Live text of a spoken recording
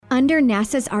Under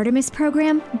NASA's Artemis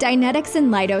program, Dynetics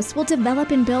and Leidos will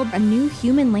develop and build a new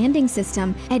human landing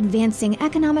system, advancing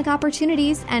economic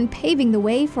opportunities and paving the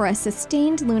way for a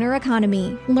sustained lunar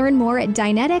economy. Learn more at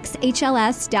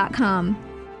DyneticsHLS.com.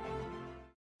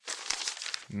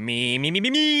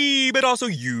 Me, but also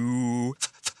you.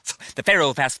 The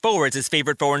Pharaoh fast forwards his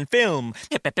favorite foreign film,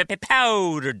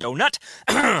 Powder Donut.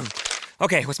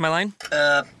 Okay, what's my line?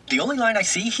 The only line I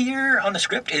see here on the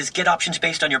script is get options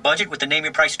based on your budget with the Name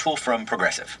Your Price tool from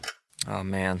Progressive. Oh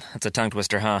man, that's a tongue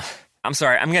twister, huh? I'm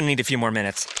sorry, I'm gonna need a few more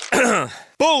minutes.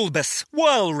 Bulbous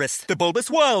Walrus, the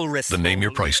Bulbous Walrus. The Name Your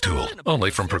Price tool,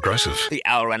 only from Progressive. The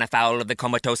owl ran afoul of the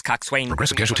comatose coxswain.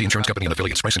 Progressive Casualty Insurance Company and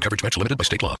affiliates. Price and coverage match limited by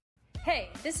state law. Hey,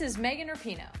 this is Megan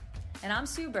Rapinoe. And I'm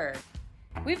Sue Bird.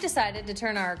 We've decided to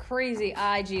turn our crazy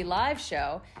IG live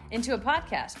show into a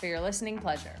podcast for your listening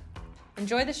pleasure.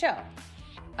 Enjoy the show.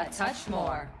 A Touch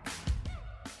More.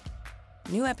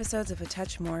 New episodes of A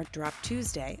Touch More drop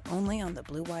Tuesday only on the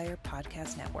Blue Wire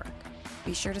Podcast Network.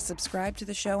 Be sure to subscribe to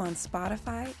the show on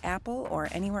Spotify, Apple, or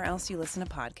anywhere else you listen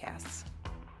to podcasts.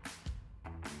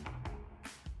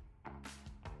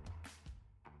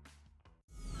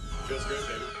 Feels good,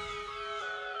 baby.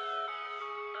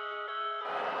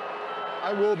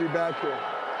 I will be back here.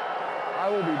 I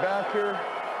will be back here,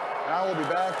 and I will be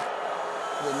back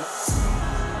with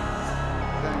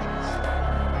vengeance.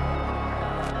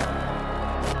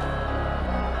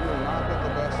 You will not get the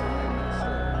best of me,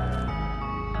 sir.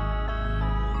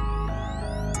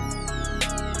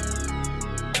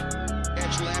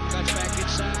 Edge lap cuts back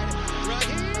inside.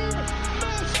 Raheem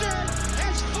Mostert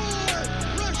has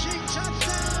 4 rushing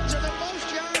touchdowns and the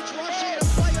most yards rushing in a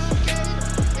playoff game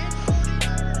in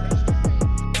 49er history.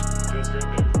 Feels great,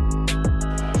 baby.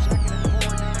 Second and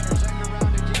 4 Niners end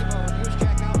around to Devo.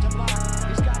 Juszczyk out to block.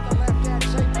 He's got the left end.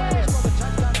 St. Mary's for the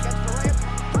touchdown against the Rams.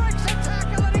 Breaks a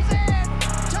tackle and he's in.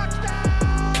 Touchdown!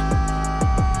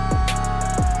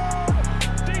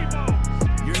 Devo!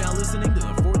 You're now listening to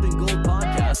the Fourth and Gold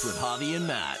podcast with Javi and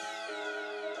Matt.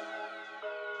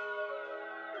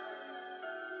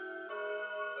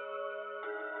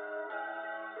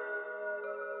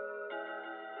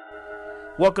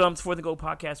 Welcome to Fourth and Goal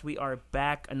Podcast. We are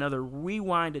back, another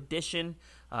rewind edition.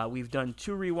 We've done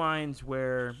 2 rewinds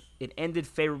where it ended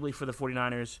favorably for the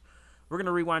 49ers. We're going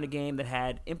to rewind a game that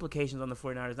had implications on the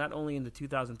 49ers, not only in the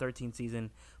 2013 season,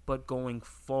 but going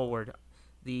forward.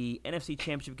 The NFC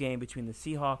Championship game between the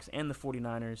Seahawks and the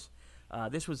 49ers.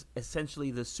 This was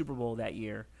essentially the Super Bowl that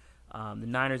year. The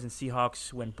Niners and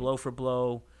Seahawks went blow for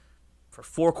blow for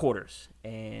 4 quarters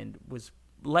and was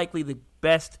likely the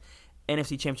best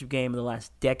NFC Championship game in the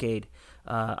last decade.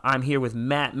 I'm here with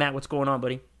Matt. Matt, what's going on,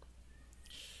 buddy?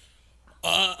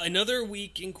 Another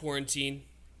week in quarantine.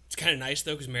 It's kind of nice,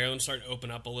 though, because Maryland's starting to open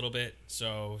up a little bit.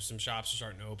 So some shops are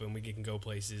starting to open. We can go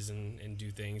places and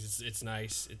do things. It's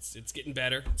nice. It's getting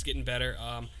better. It's getting better.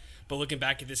 But looking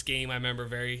back at this game, I remember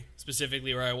very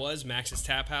specifically where I was, Max's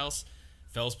Tap House,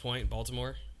 Fells Point,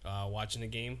 Baltimore, watching the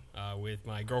game with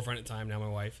my girlfriend at the time, now my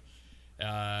wife.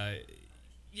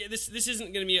 Yeah, this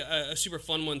isn't going to be a super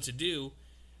fun one to do,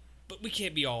 but we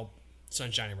can't be all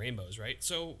sunshine and rainbows, right?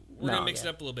 So we're going to mix it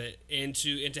up a little bit, and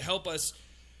to help us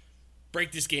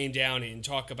break this game down and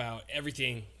talk about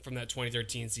everything from that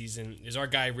 2013 season is our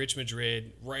guy Rich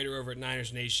Madrid, writer over at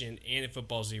Niners Nation and at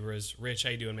Football Zebras. Rich,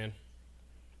 how you doing, man?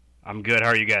 I'm good. How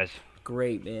are you guys?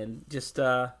 Great, man. Just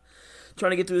trying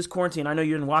to get through this quarantine. I know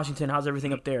you're in Washington. How's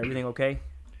everything up there? Everything okay?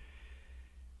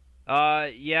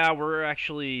 Yeah, we're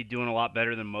actually doing a lot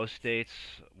better than most states.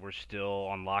 We're still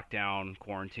on lockdown,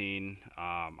 quarantine.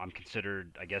 I'm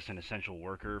considered, I guess, an essential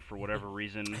worker for whatever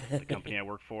reason, the company I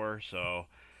work for. So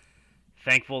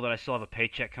thankful that I still have a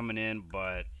paycheck coming in,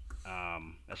 but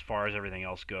as far as everything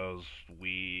else goes,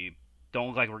 we don't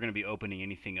look like we're going to be opening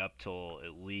anything up till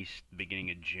at least the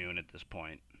beginning of June at this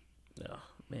point. Oh,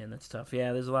 man, that's tough.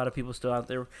 Yeah, there's a lot of people still out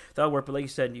there without work, but like you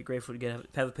said, you're grateful to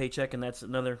have a paycheck, and that's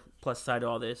another plus side to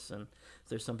all this. And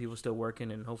there's some people still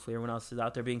working, and hopefully everyone else is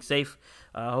out there being safe.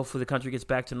 Hopefully the country gets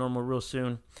back to normal real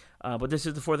soon. But this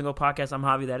is the Fourth and Goal Podcast. I'm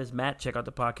Javi. That is Matt. Check out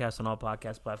the podcast on all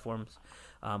podcast platforms,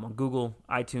 on Google,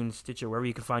 iTunes, Stitcher, wherever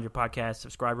you can find your podcast.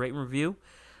 Subscribe, rate, and review.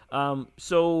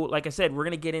 So, like I said, we're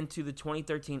going to get into the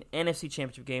 2013 NFC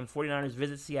Championship game. 49ers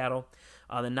visit Seattle.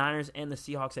 The Niners and the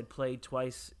Seahawks had played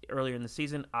twice earlier in the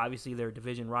season. Obviously, they're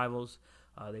division rivals.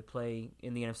 They play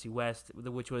in the NFC West,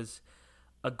 which was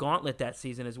a gauntlet that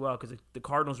season as well because the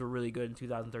Cardinals were really good in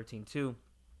 2013 too.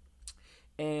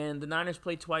 And the Niners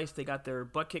played twice. They got their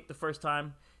butt kicked the first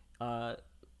time.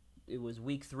 It was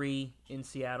week 3 in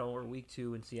Seattle or week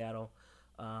 2 in Seattle.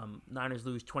 Niners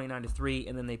lose 29-3,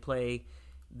 and then they play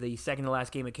the second to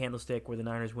last game at Candlestick, where the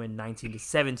Niners win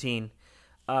 19-17.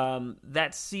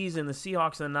 That season, the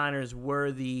Seahawks and the Niners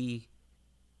were the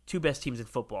two best teams in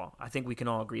football. I think we can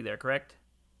all agree there, correct?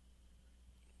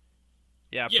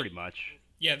 Yeah, pretty much.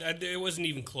 Yeah, it wasn't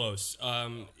even close. I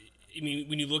mean,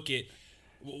 when you look at,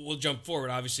 we'll jump forward.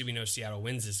 Obviously, we know Seattle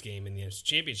wins this game in the NFC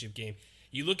Championship game.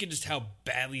 You look at just how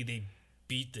badly they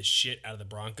beat the shit out of the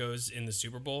Broncos in the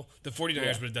Super Bowl. The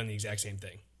 49ers would have done the exact same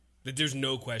thing. There's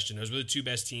no question. Those were the two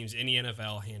best teams in the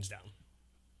NFL, hands down.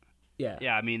 Yeah.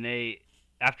 Yeah, I mean,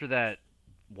 after that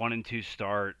 1-2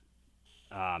 start,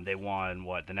 they won,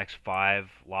 the next 5,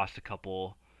 lost a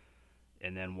couple,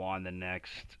 and then won the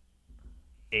next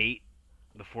 8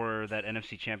 before that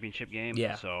NFC Championship game.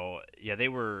 Yeah. So, yeah, they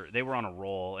were on a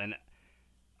roll. And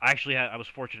I was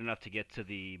fortunate enough to get to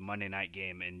the Monday night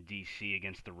game in D.C.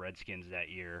 against the Redskins that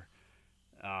year.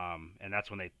 And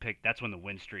that's when the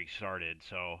win streak started.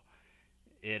 So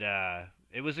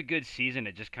it was a good season.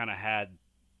 It just kind of had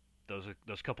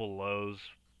those couple lows,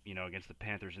 against the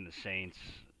Panthers and the Saints.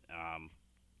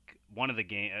 One of the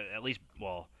game, at least,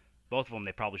 both of them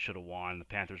they probably should have won. The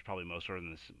Panthers probably more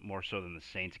so than the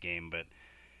Saints game, but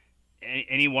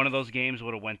any one of those games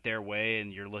would have went their way,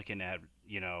 and you're looking at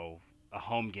a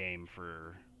home game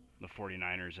for the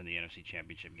 49ers in the NFC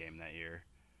Championship game that year.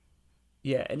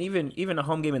 Yeah, and even a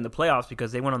home game in the playoffs,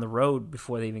 because they went on the road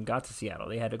before they even got to Seattle.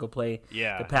 They had to go play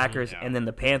the Packers and then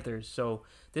the Panthers. So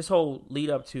this whole lead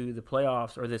up to the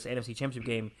playoffs, or this NFC Championship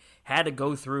game, had to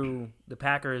go through the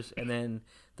Packers and then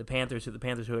the Panthers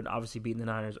who had obviously beaten the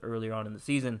Niners earlier on in the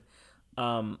season.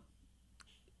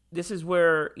 This is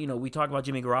where, we talk about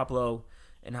Jimmy Garoppolo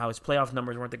and how his playoff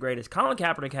numbers weren't the greatest. Colin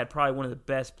Kaepernick had probably one of the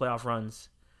best playoff runs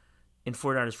in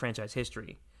 49ers franchise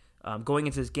history. Going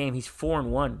into this game, he's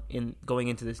 4-1 in going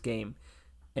into this game,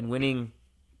 and winning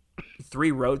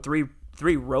three road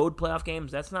playoff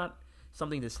games. That's not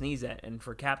something to sneeze at. And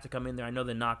for Cap to come in there, I know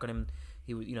the knock on him.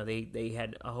 He was, they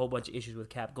had a whole bunch of issues with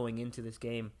Cap going into this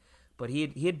game, but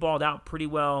he had balled out pretty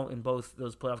well in both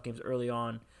those playoff games early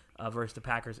on versus the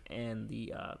Packers and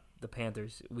the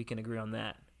Panthers. We can agree on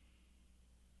that.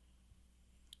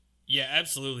 Yeah,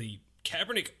 absolutely.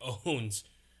 Kaepernick owns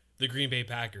the Green Bay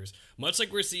Packers. Much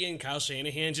like we're seeing Kyle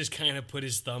Shanahan just kind of put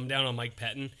his thumb down on Mike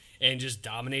Pettin and just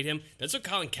dominate him. That's what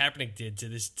Colin Kaepernick did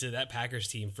to that Packers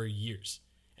team for years.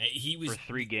 He was for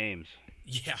 3 games.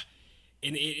 Yeah,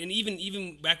 and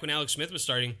even back when Alex Smith was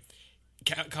starting,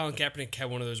 Colin Kaepernick had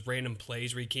one of those random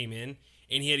plays where he came in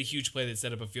and he had a huge play that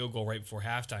set up a field goal right before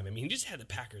halftime. I mean, he just had the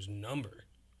Packers number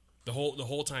the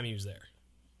whole time he was there.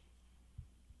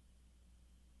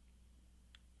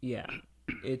 Yeah.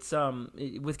 It's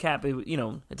with Cap,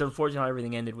 it's unfortunate how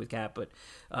everything ended with Cap, but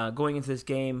going into this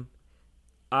game,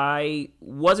 I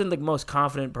wasn't the most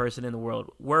confident person in the world.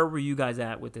 Where were you guys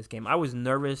at with this game? I was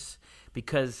nervous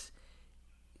because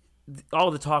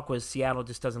all the talk was Seattle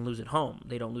just doesn't lose at home.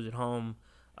 They don't lose at home.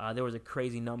 There was a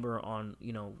crazy number on,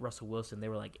 Russell Wilson. They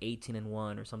were like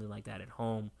 18-1 or something like that at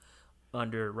home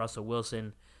under Russell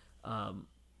Wilson.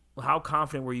 How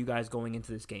confident were you guys going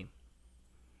into this game?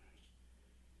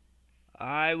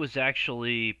 I was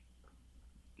actually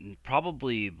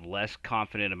probably less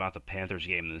confident about the Panthers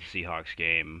game than the Seahawks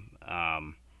game.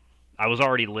 I was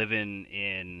already living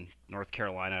in North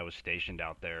Carolina. I was stationed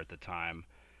out there at the time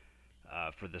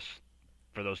for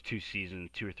those 2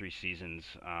 or 3 seasons,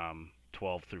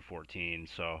 12 through 14.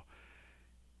 So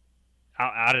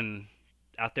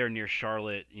out there near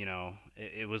Charlotte,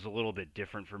 it was a little bit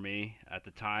different for me at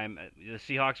the time. The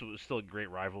Seahawks was still a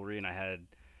great rivalry, and I had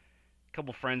a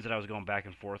couple friends that I was going back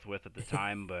and forth with at the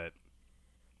time, but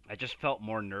I just felt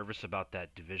more nervous about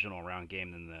that divisional round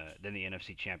game than the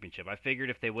NFC Championship. I figured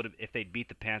if they'd beat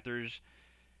the Panthers,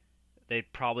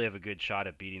 they'd probably have a good shot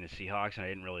at beating the Seahawks, and I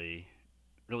didn't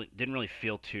really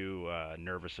feel too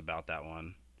nervous about that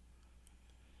one.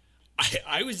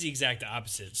 I was the exact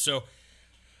opposite. So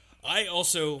I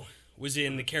also was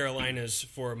in the Carolinas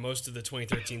for most of the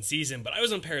 2013 season, but I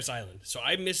was on Parris Island. So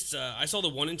I missed I saw the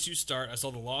 1-2 start. I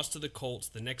saw the loss to the Colts.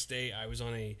 The next day I was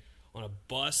on a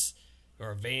bus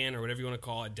or a van or whatever you want to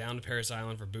call it down to Parris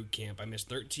Island for boot camp. I missed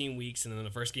 13 weeks, and then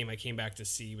the first game I came back to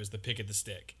see was the pick at the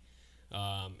stick.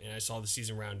 And I saw the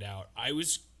season round out. I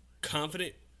was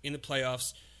confident in the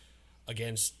playoffs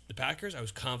against the Packers. I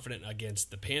was confident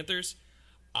against the Panthers.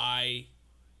 I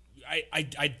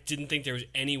didn't think there was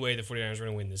any way the 49ers were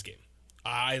going to win this game.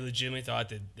 I legitimately thought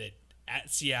that at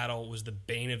Seattle was the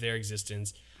bane of their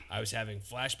existence. I was having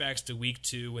flashbacks to week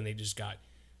 2 when they just got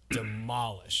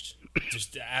demolished.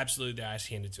 Just absolutely the ass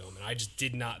handed to them. And I just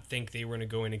did not think they were going to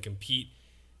go in and compete.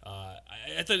 I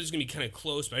thought it was going to be kind of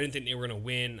close, but I didn't think they were going to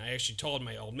win. I actually told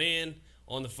my old man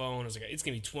on the phone. I was like, it's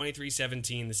going to be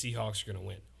 23-17. The Seahawks are going to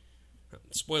win.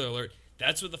 Spoiler alert,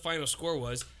 that's what the final score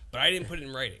was, but I didn't put it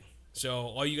in writing. So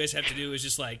all you guys have to do is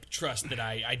just like trust that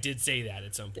I did say that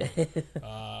at some point.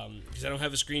 Because I don't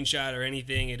have a screenshot or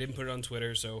anything. I didn't put it on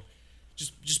Twitter. So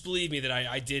just believe me that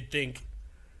I did think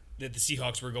that the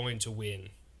Seahawks were going to win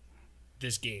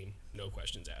this game. No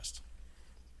questions asked.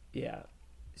 Yeah.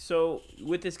 So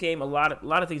with this game, a lot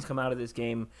of things come out of this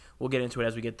game. We'll get into it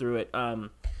as we get through it.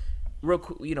 Real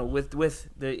quick, with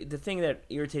the thing that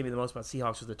irritated me the most about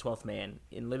Seahawks was the 12th man.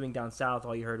 In living down south,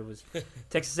 all you heard was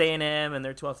Texas A&M and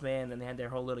their 12th man, and they had their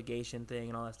whole litigation thing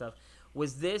and all that stuff.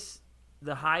 Was this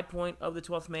the high point of the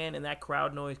 12th man and that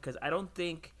crowd noise? Because I don't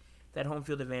think that home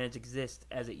field advantage exists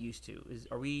as it used to.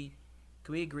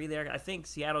 Can we agree there? I think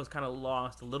Seattle's kind of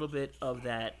lost a little bit of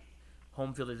that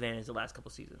home field advantage the last couple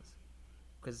seasons.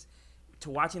 Because to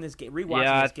watching this game,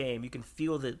 rewatching this game, you can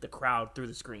feel the crowd through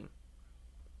the screen.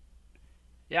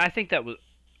 Yeah, I think that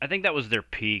was their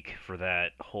peak for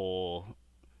that whole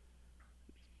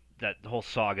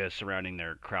saga surrounding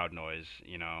their crowd noise.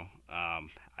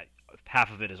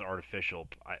 Half of it is artificial.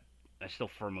 I still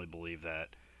firmly believe that.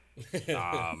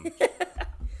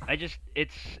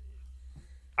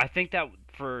 I think that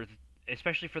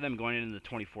especially for them going into the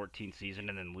 2014 season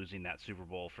and then losing that Super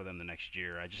Bowl for them the next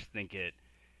year, I just think it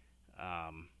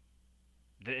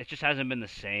just hasn't been the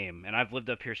same. And I've lived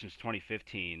up here since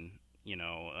 2015.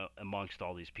 Amongst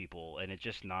all these people, and it's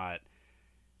just not.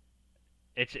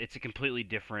 It's a completely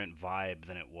different vibe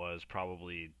than it was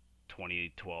probably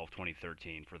 2012,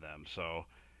 2013 for them. So,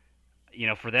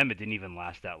 for them it didn't even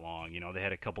last that long. They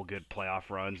had a couple good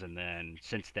playoff runs, and then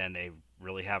since then they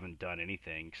really haven't done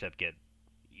anything except get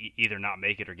either not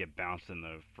make it or get bounced in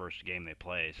the first game they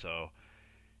play. So,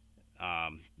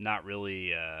 not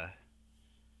really. I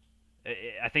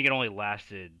think it only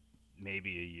lasted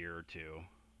maybe a year or two.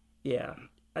 Yeah,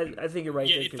 I think you're right.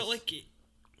 Yeah, it felt like.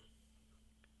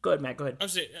 Go ahead, Matt. Go ahead. I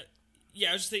was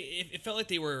just saying, it felt like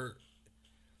they were.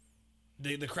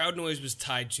 The crowd noise was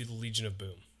tied to the Legion of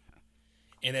Boom,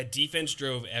 and that defense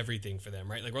drove everything for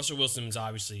them, right? Like Russell Wilson's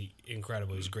obviously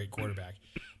incredible; he's a great quarterback,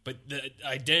 but the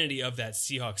identity of that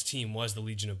Seahawks team was the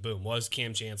Legion of Boom, was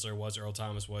Cam Chancellor, was Earl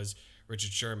Thomas, was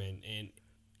Richard Sherman, and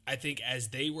I think as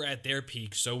they were at their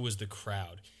peak, so was the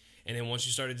crowd, and then once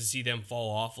you started to see them fall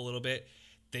off a little bit.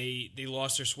 They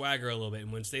lost their swagger a little bit, and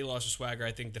once they lost their swagger,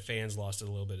 I think the fans lost it a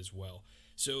little bit as well.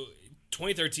 So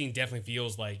 2013 definitely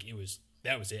feels like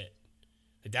that was it.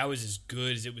 Like that was as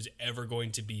good as it was ever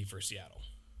going to be for Seattle.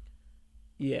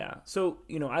 Yeah. So,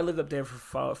 I lived up there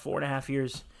for 4.5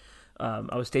 years. I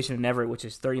was stationed in Everett, which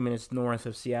is 30 minutes north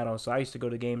of Seattle, so I used to go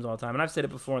to games all the time. And I've said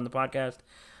it before on the podcast,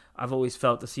 I've always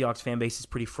felt the Seahawks fan base is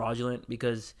pretty fraudulent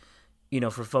because,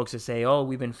 for folks to say, oh,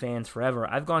 we've been fans forever,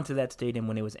 I've gone to that stadium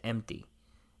when it was empty.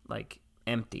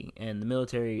 Empty, and the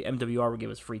military MWR would give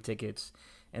us free tickets,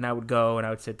 and I would go and I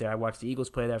would sit there. I watched the Eagles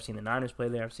play there. I've seen the Niners play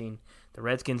there. I've seen the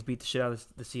Redskins beat the shit out of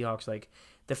the Seahawks. Like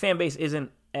the fan base isn't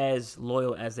as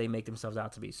loyal as they make themselves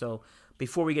out to be. So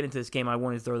before we get into this game, I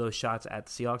wanted to throw those shots at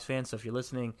the Seahawks fans. So if you're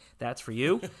listening, that's for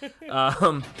you. This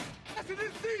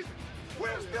season,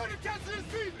 we're still the test of this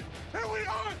season, and we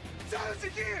are challenged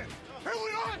again. And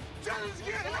we are challenged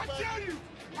again. And I tell you,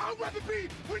 I'd rather be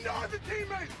with no other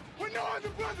teammates, with no other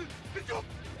brothers, than you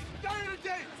during the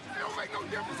day. It don't make no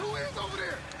difference who is over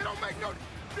there. It don't make no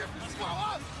difference. It's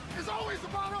about us. It's always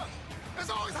about us. It's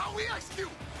always how we execute,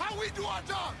 how we do our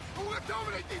job, and we'll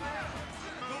dominate these.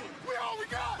 We all we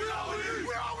got. We all we need.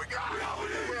 We all we got. We all we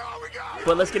need. We all we got.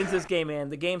 But let's get into this game, man.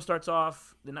 The game starts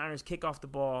off. The Niners kick off the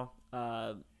ball.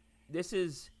 This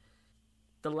is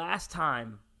the last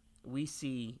time we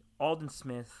see Aldon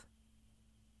Smith,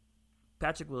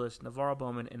 Patrick Willis, Navarro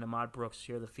Bowman, and Ahmad Brooks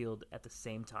share the field at the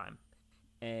same time.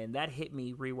 And that hit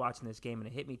me rewatching this game, and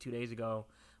it hit me 2 days ago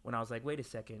when I was like, wait a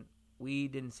second, we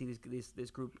didn't see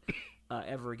this group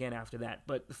ever again after that.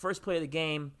 But the first play of the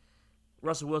game,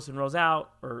 Russell Wilson rolls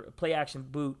out, or play action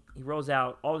boot, he rolls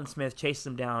out, Aldon Smith chases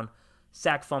him down,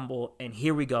 sack fumble, and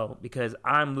here we go, because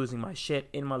I'm losing my shit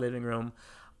in my living room.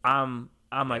 I'm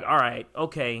like, all right,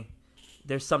 okay,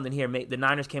 there's something here. The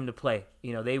Niners came to play.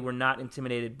 They were not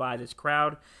intimidated by this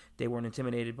crowd. They weren't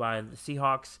intimidated by the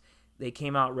Seahawks. They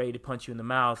came out ready to punch you in the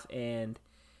mouth. And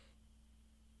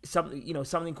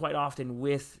something quite often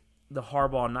with the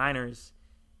Harbaugh Niners,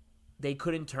 they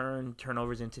couldn't turn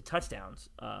turnovers into touchdowns,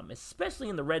 especially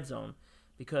in the red zone,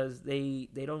 because they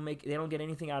don't get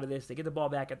anything out of this. They get the ball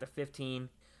back at the 15,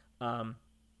 and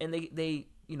they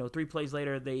 3 plays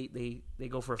later, they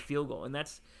go for a field goal. And I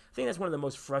think that's one of the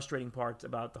most frustrating parts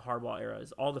about the Harbaugh era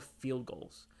is all the field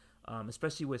goals.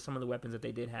 especially with some of the weapons that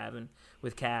they did have, and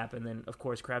with Cap, and then of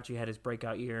course Crabtree had his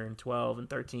breakout year in 12 and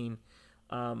 13.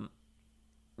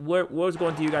 What was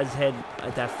going through you guys' head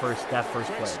at that first play?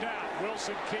 Snap.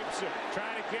 Wilson keeps it,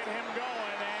 trying to get him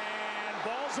going, and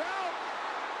ball's out.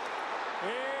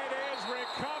 It is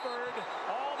recovered.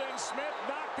 Aldon Smith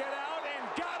knocked it out and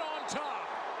got on top.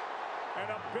 And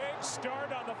a big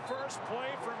start on the first play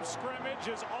from scrimmage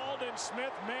as Aldon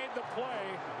Smith made the play,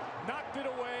 knocked it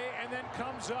away, and then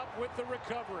comes up with the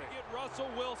recovery. Get Russell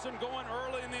Wilson going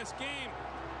early in this game.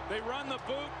 They run the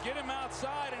boot, get him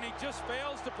outside, and he just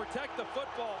fails to protect the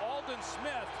football. Aldon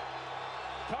Smith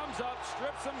comes up,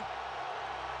 strips him.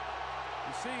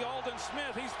 You see Aldon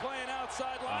Smith, he's playing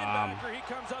outside linebacker. He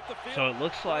comes up the field. So it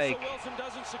looks like Russell Wilson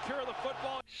doesn't secure the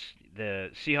football.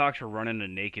 The Seahawks are running a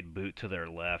naked boot to their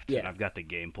left. Yeah. And I've got the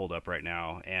game pulled up right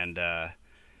now. And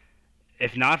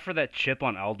if not for that chip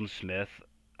on Aldon Smith,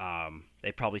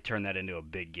 they probably turn that into a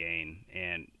big gain.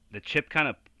 And the chip kind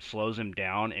of slows him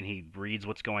down, and he reads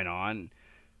what's going on.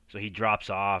 So he drops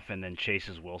off and then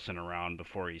chases Wilson around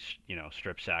before he,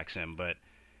 strip sacks him. But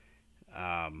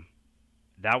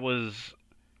that was,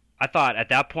 I thought at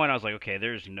that point I was like, okay,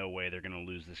 there's no way they're going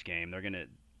to lose this game.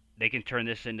 They can turn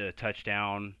this into a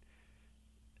touchdown.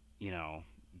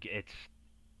 It's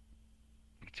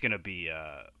going to be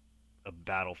a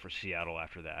battle for Seattle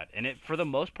after that. And for the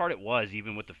most part it was,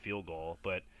 even with the field goal.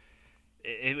 But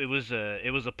it was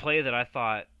a play that I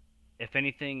thought, if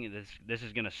anything, this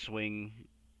is going to swing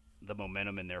the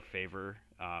momentum in their favor.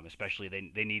 Especially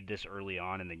they need this early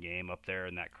on in the game up there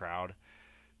in that crowd.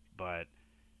 But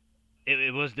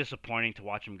it was disappointing to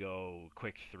watch him go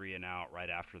quick 3 and out right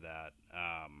after that.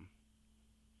 I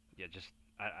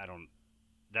don't.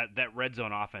 That red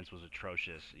zone offense was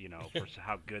atrocious. For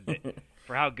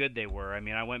how good they were. I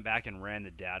mean, I went back and ran the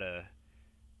data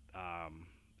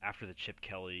after the Chip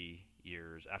Kelly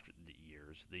year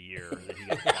that he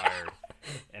got fired,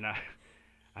 and I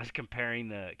was comparing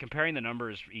the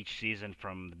numbers each season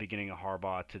from the beginning of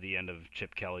Harbaugh to the end of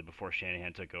Chip Kelly before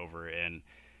Shanahan took over. And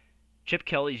Chip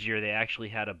Kelly's year, they actually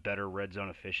had a better red zone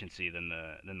efficiency than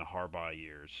the Harbaugh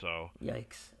years. So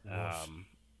yikes.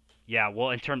 Yeah, well,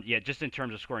 in terms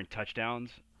of scoring touchdowns,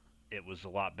 it was a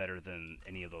lot better than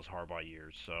any of those Harbaugh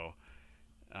years. So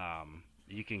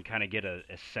you can kind of get a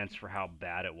sense for how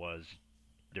bad it was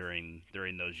during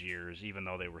those years, even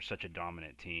though they were such a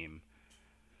dominant team.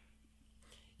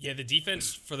 Yeah, the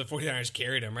defense for the 49ers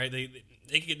carried them, right? They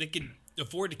could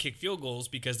afford to kick field goals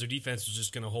because their defense was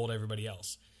just going to hold everybody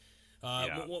else.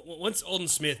 Once Aldon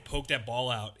Smith poked that ball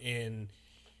out, and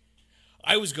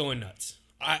I was going nuts.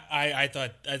 I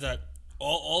thought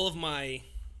all of my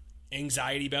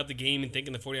anxiety about the game and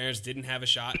thinking the 49ers didn't have a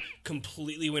shot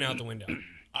completely went out the window.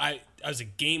 I was a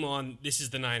game on. This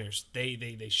is the Niners.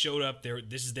 They showed up.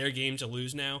 This is their game to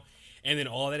lose now. And then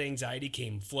all that anxiety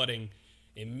came flooding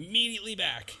immediately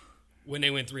back when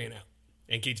they went 3 and out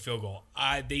and kicked field goal.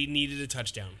 They needed a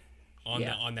touchdown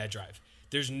on that drive.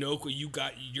 There's no you're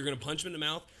going to punch them in the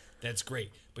mouth. That's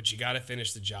great, but you got to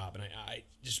finish the job. And I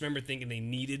just remember thinking they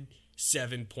needed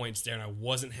 7 points there, and I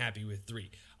wasn't happy with 3.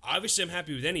 Obviously, I'm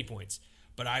happy with any points,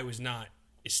 but I was not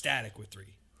ecstatic with 3.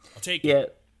 I'll take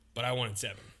it, but I wanted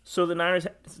 7. So the Niners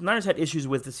had issues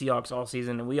with the Seahawks all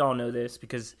season, and we all know this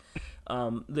because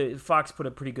the Fox put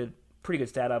a pretty good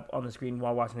stat up on the screen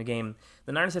while watching the game.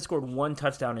 The Niners had scored 1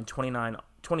 touchdown in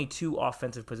 22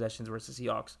 offensive possessions versus the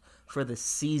Seahawks for the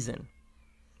season.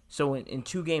 So in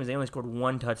 2 games, they only scored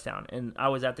 1 touchdown, and I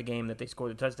was at the game that they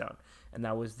scored the touchdown, and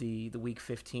that was the Week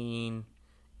 15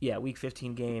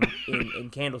 game in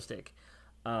Candlestick,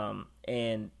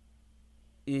 and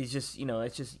it's just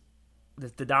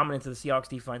the dominance of the Seahawks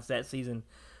defense that season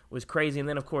was crazy. And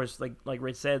then of course, like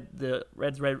Rich said, the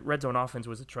red zone offense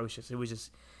was atrocious. It was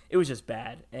just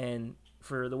bad. And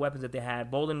for the weapons that they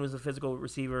had, Bolden was a physical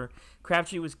receiver.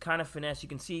 Crabtree was kind of finesse. You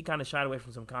can see he kind of shied away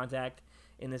from some contact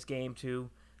in this game too.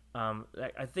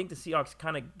 I think the Seahawks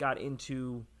kind of got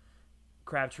into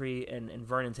Crabtree and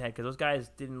Vernon's head because those guys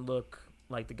didn't look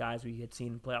like the guys we had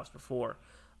seen in playoffs before.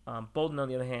 Bolden, on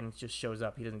the other hand, just shows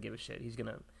up. He doesn't give a shit. He's going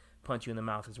to punch you in the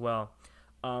mouth as well.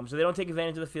 So they don't take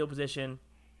advantage of the field position.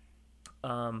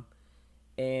 And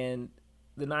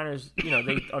the Niners,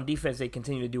 on defense, they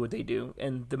continue to do what they do.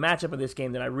 And the matchup of this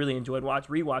game that I really enjoyed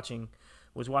rewatching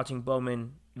was watching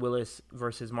Bowman Willis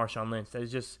versus Marshawn Lynch. That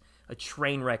was just a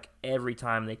train wreck every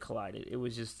time they collided. It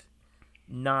was just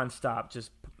nonstop,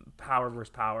 just power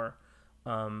versus power.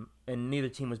 And neither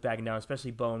team was backing down,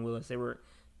 especially Bowen Willis. They were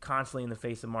constantly in the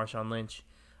face of Marshawn Lynch.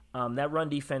 That run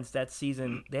defense that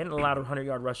season, they hadn't allowed a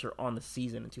 100-yard rusher on the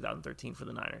season in 2013 for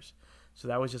the Niners. So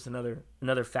that was just another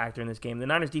factor in this game. The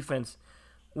Niners defense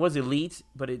was elite,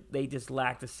 but they just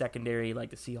lacked the secondary like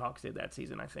the Seahawks did that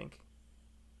season, I think.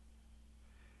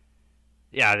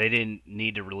 Yeah, they didn't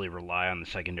need to really rely on the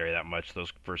secondary that much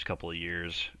those first couple of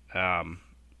years. And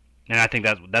I think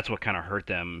that's what kind of hurt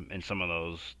them in some of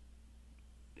those,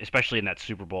 especially in that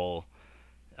Super Bowl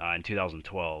in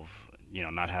 2012,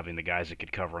 not having the guys that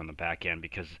could cover on the back end,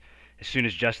 because as soon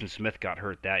as Justin Smith got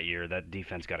hurt that year, that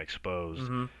defense got exposed.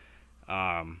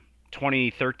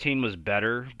 2013 was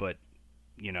better, but,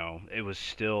 it was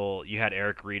still, you had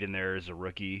Eric Reed in there as a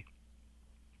rookie,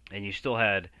 and you still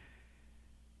had,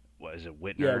 what is it,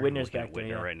 Whitner? Yeah, Whitner's back there,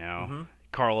 yeah. right now. Mm-hmm.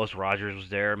 Carlos Rogers was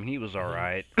there. I mean, he was all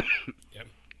right. Yep.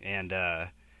 And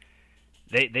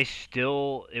they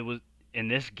still, it was, in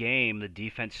this game, the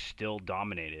defense still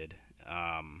dominated.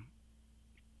 On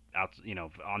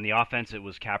the offense, it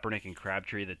was Kaepernick and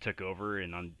Crabtree that took over,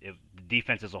 and the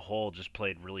defense as a whole just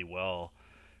played really well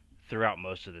throughout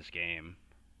most of this game.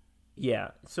 Yeah.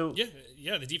 So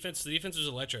yeah, the defense was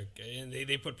electric, and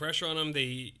they put pressure on them.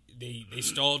 They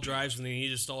stalled drives when they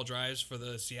needed to stall drives for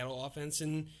the Seattle offense,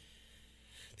 and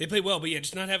they played well. But yeah,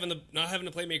 just not having the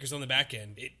playmakers on the back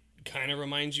end, it kind of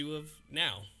reminds you of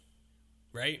now.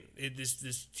 Right,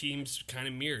 this team's kind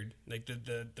of mirrored. Like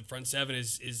the front seven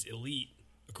is elite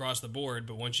across the board,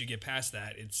 but once you get past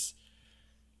that, it's,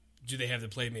 do they have the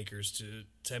playmakers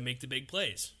to make the big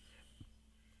plays?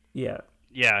 Yeah,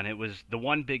 and it was the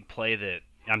one big play that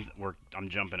I'm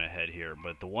jumping ahead here,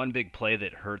 but the one big play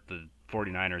that hurt the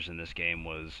 49ers in this game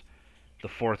was the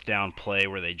fourth down play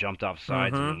where they jumped off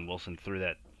sides and Wilson threw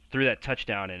that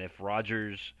touchdown. And if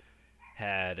Rodgers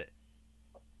had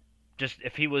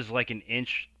if he was like an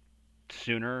inch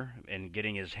sooner and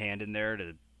getting his hand in there,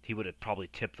 he would have probably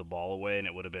tipped the ball away, and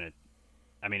it would have been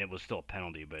it was still a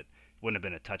penalty, but it wouldn't have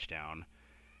been a touchdown.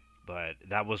 But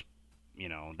that was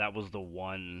the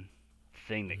one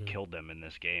thing that killed them in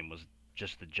this game, was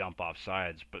just the jump off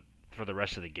sides. But for the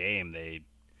rest of the game,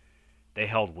 they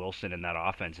held Wilson in that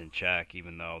offense in check,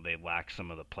 even though they lacked some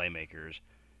of the playmakers.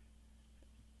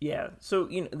 Yeah, so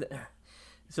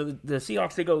So the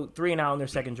Seahawks, they go 3-and-out on their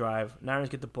second drive. Niners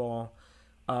get the ball.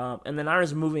 And the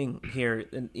Niners are moving here.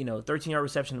 13-yard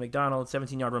reception to McDonald,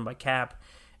 17-yard run by Cap.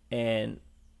 And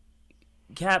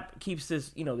Cap keeps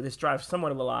this, this drive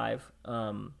somewhat alive.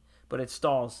 But it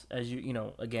stalls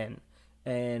again.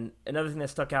 And another thing that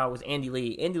stuck out was Andy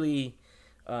Lee. Andy Lee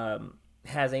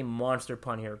has a monster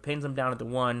punt here. Pins him down at the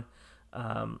 1.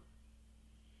 And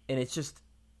it's just,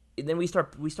 and then we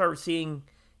start seeing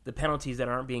the penalties that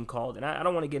aren't being called. And I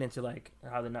don't want to get into like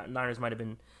how the Niners might have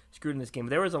been screwed in this game,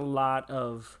 but there was a lot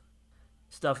of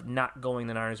stuff not going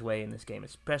the Niners' way in this game,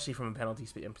 especially from a penalty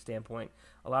standpoint.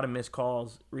 A lot of missed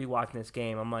calls. Rewatching this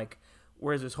game, I'm like,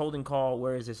 where is this holding call?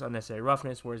 Where is this unnecessary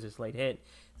roughness? Where is this late hit?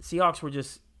 The Seahawks were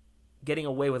just getting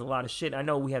away with a lot of shit. I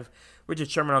know we have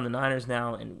Richard Sherman on the Niners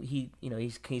now, and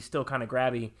he's still kind of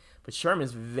grabby, but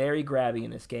Sherman's very grabby in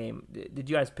this game.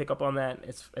 Did you guys pick up on that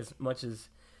as much as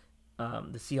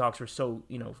the Seahawks were so,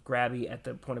 grabby at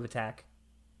the point of attack?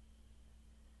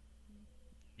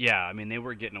 Yeah, I mean, they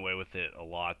were getting away with it a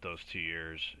lot those 2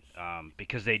 years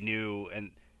because they knew,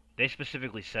 and they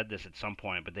specifically said this at some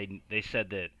point, but they said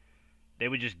that they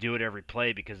would just do it every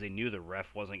play because they knew the ref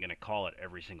wasn't going to call it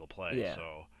every single play. Yeah.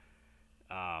 So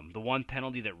the one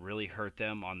penalty that really hurt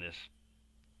them on this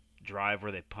drive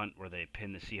where they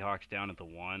pinned the Seahawks down at the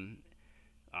 1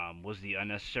 was the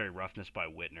unnecessary roughness by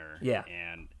Whitner. Yeah.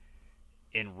 And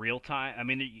in real time, I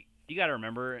mean, you got to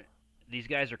remember, these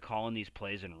guys are calling these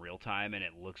plays in real time, and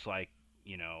it looks like,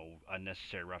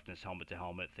 unnecessary roughness, helmet to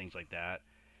helmet, things like that.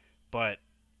 But,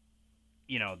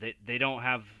 they don't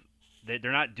have,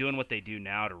 they're not doing what they do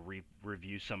now to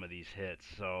review some of these hits.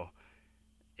 So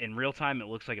in real time, it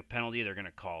looks like a penalty, they're going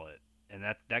to call it. And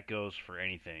that goes for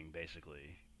anything,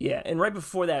 basically. Yeah, and right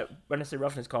before that unnecessary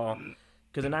roughness call,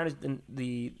 because the Niners,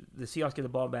 the Seahawks get the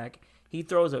ball back, he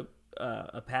throws a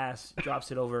pass,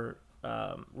 drops it over.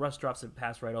 Russ drops a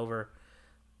pass right over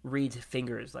Reed's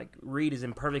fingers. Like, Reed is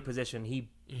in perfect position. He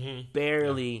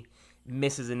barely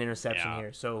misses an interception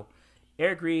here. So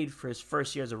Eric Reed, for his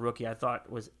first year as a rookie, I thought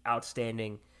was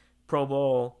outstanding. Pro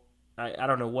Bowl. I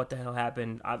don't know what the hell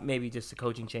happened. Maybe just the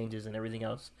coaching changes and everything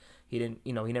else. He didn't.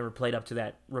 He never played up to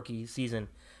that rookie season.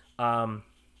 And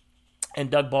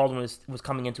Doug Baldwin was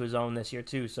coming into his own this year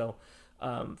too. So.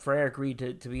 For Eric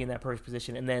Reed to be in that perfect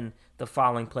position. And then the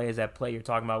following play is that play you're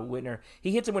talking about, Whitner.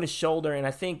 He hits him with his shoulder, and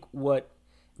I think what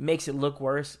makes it look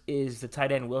worse is the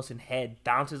tight end Wilson head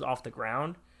bounces off the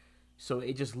ground, so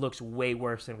it just looks way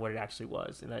worse than what it actually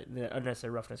was. And the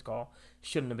unnecessary roughness call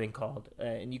shouldn't have been called.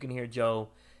 And you can hear Joe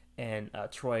and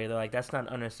Troy, they're like, that's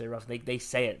not unnecessary roughness. They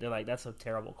say it. They're like, that's a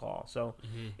terrible call. So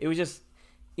it was just,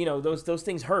 those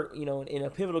things hurt. In a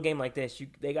pivotal game like this,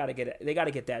 they got to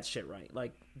get that shit right.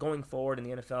 Like going forward in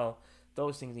the NFL,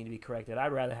 those things need to be corrected.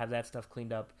 I'd rather have that stuff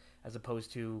cleaned up as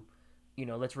opposed to,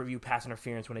 let's review pass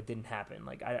interference when it didn't happen.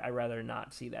 Like I'd rather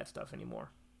not see that stuff anymore.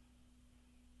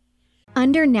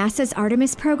 Under NASA's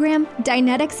Artemis program,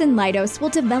 Dynetics and Leidos will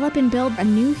develop and build a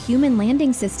new human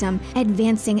landing system,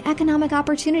 advancing economic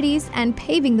opportunities and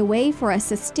paving the way for a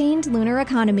sustained lunar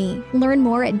economy. Learn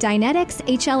more at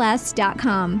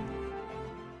DyneticsHLS.com.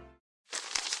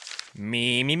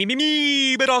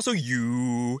 Me, but also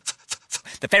you.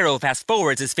 The Pharaoh fast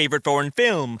forwards his favorite foreign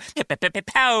film,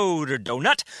 Powder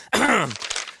Donut.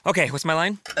 Okay, what's my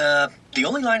line? The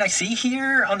only line I see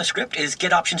here on the script is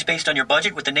get options based on your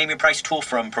budget with the Name Your Price tool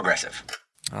from Progressive.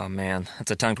 Oh man, that's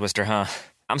a tongue twister, huh?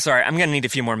 I'm sorry, I'm gonna need a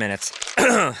few more minutes.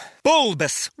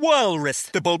 Bulbous Walrus,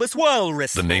 the Bulbous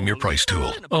Walrus. The Name Your Price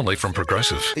tool, only from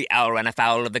Progressive. The owl ran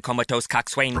afoul of the comatose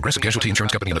coxswain. Progressive Casualty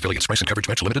Insurance Company and affiliates. Price and coverage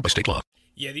match limited by state law.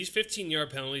 Yeah, these 15-yard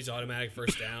penalties, automatic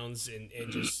first downs, and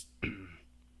just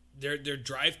they're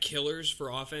drive killers for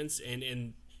offense,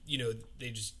 and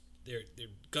they're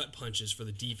gut punches for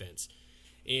the defense,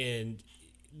 and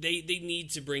they need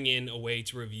to bring in a way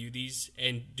to review these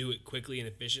and do it quickly and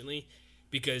efficiently,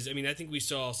 because I think we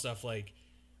saw stuff like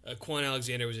Quan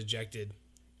Alexander was ejected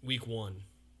week 1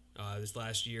 this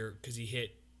last year because he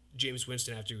hit Jameis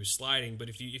Winston after he was sliding. But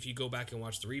if you go back and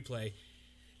watch the replay,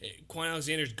 Quan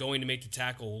Alexander's going to make the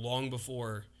tackle long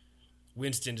before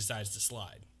Winston decides to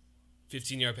slide.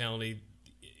 15-yard penalty.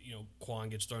 Quan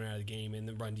gets thrown out of the game, and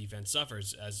the run defense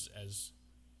suffers as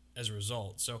a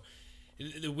result. So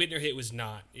the Whitner hit was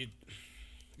not it.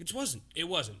 It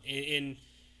wasn't, and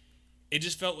it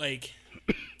just felt like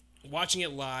watching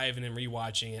it live and then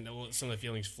rewatching, and some of the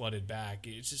feelings flooded back.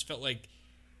 It just felt like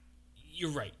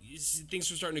you're right. Things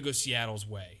were starting to go Seattle's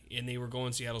way, and they were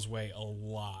going Seattle's way a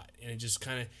lot. And it just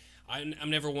kind of, I'm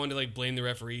never one to blame the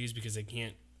referees because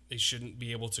they shouldn't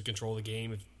be able to control the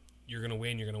game. If you're gonna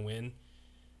win, you're gonna win.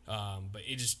 But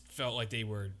it just felt like they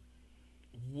were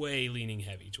way leaning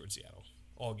heavy towards Seattle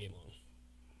all game long.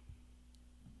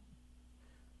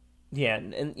 Yeah,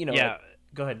 and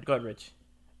go ahead, Rich.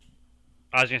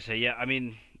 I was gonna say,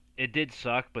 it did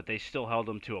suck, but they still held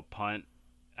them to a punt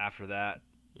after that.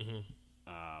 Mm-hmm.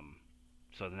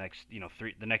 So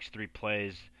the next three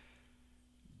plays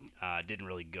didn't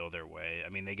really go their way.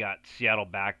 They got Seattle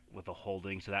back with a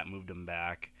holding, so that moved them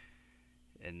back,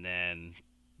 and then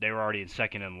they were already in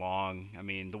second and long.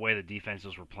 The way the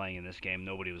defenses were playing in this game,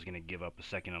 nobody was going to give up a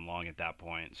second and long at that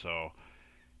point. So,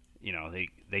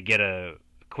 they get a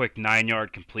quick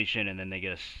 9-yard completion, and then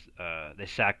they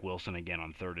sack Wilson again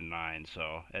on 3rd and 9.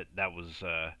 So that was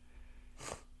a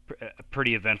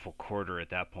pretty eventful quarter at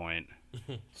that point.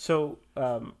 So,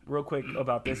 real quick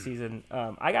about this season,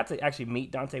 I got to actually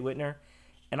meet Dante Whitner,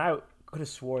 and I could have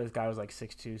swore this guy was like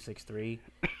 6'2",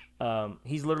 6'3".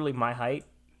 He's literally my height,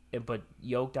 but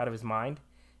yoked out of his mind.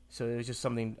 So it was just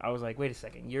something I was like, wait a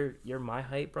second, you're my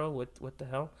height, bro? What the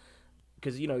hell?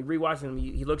 Because rewatching him,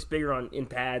 he looks bigger in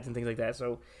pads and things like that.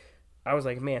 So I was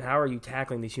like, man, how are you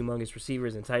tackling these humongous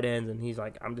receivers and tight ends? And he's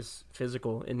like, I'm just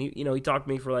physical. And he talked to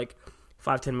me for like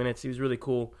 5-10 minutes. He was really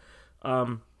cool.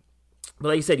 But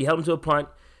like you said, you held him to a punt.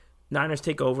 Niners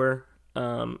take over,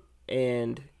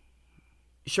 and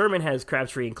Sherman has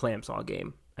Crabtree and clamps all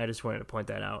game. I just wanted to point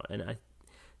that out. And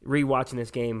rewatching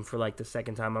this game for like the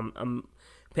second time, I'm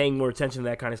paying more attention to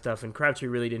that kind of stuff, and Crabtree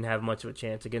really didn't have much of a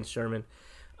chance against Sherman.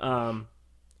 And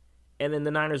then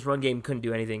the Niners' run game couldn't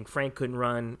do anything. Frank couldn't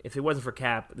run. If it wasn't for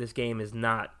Cap, this game is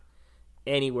not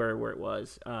anywhere where it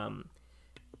was.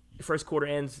 The first quarter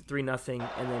ends 3-0,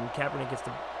 and then Kaepernick gets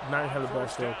the Niners have the ball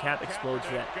still. Cap explodes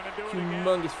for that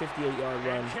humongous 58-yard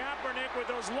run. Kaepernick with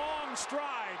those long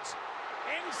strides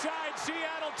inside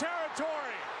Seattle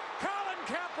territory. Colin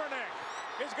Kaepernick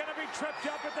is going to be tripped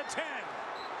up at the 10.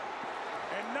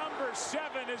 And number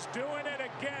 7 is doing it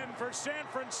again for San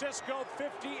Francisco,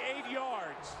 58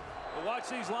 yards. But watch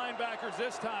these linebackers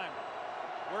this time.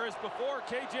 Whereas before,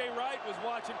 K.J. Wright was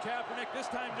watching Kaepernick. This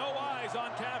time, no eyes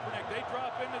on Kaepernick. They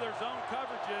drop into their zone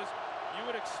coverages. You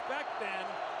would expect them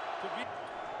to be...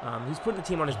 He's putting the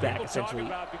team on his back, essentially.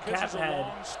 Cap had...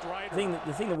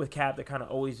 The thing that with Cap that kind of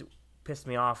always pissed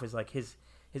me off is like his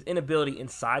inability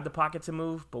inside the pocket to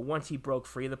move, but once he broke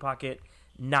free of the pocket,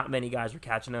 not many guys were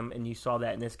catching him, and you saw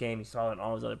that in this game. You saw it in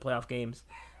all his other playoff games.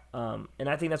 And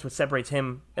I think that's what separates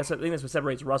him. I think that's what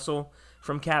separates Russell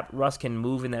from Cap. Russ can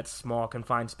move in that small,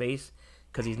 confined space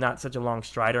because he's not such a long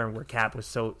strider, and where Cap was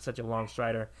such a long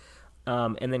strider.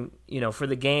 And then, for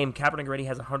the game, Kaepernick already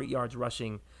has 100 yards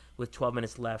rushing with 12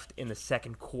 minutes left in the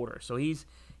second quarter. So he's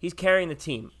carrying the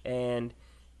team. And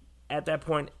at that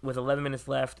point, with 11 minutes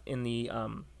left in the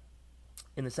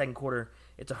second quarter,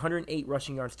 it's 108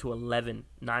 rushing yards to 11.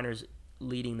 Niners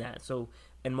leading that. So,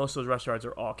 and most of those rush yards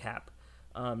are all cap.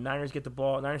 Niners get the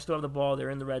ball. Niners still have the ball. They're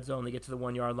in the red zone. They get to the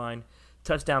 1 yard line.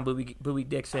 Touchdown, Boobie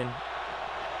Dixon.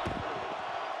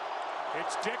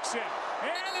 It's Dixon,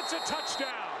 and it's a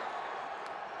touchdown.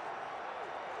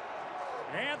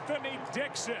 Anthony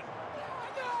Dixon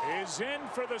is in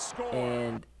for the score.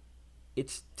 And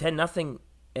it's 10-0,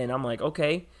 and I'm like,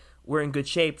 okay, we're in good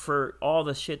shape for all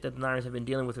the shit that the Niners have been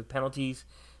dealing with penalties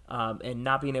and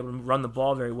not being able to run the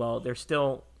ball very well. They're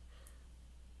still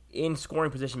in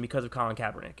scoring position because of Colin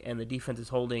Kaepernick, and the defense is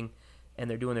holding, and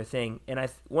they're doing their thing. And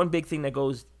one big thing that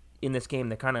goes in this game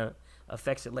that kind of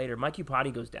affects it later, Mike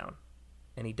Iupati goes down,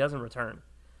 and he doesn't return.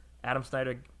 Adam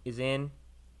Snyder is in,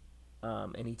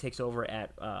 and he takes over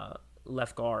at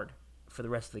left guard for the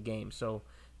rest of the game. So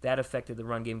that affected the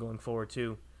run game going forward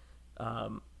too.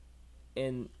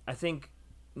 And I think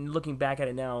looking back at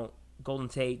it now, Golden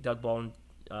Tate, Doug Baldwin,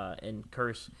 and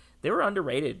Kearse, they were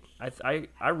underrated.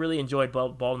 I really enjoyed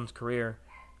Baldwin's career.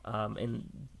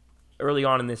 And early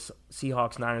on in this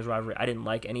Seahawks-Niners rivalry, I didn't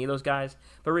like any of those guys.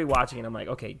 But rewatching it, I'm like,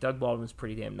 okay, Doug Baldwin's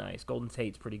pretty damn nice. Golden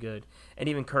Tate's pretty good. And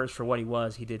even Kearse, for what he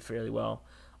was, he did fairly well.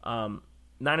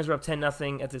 Niners are up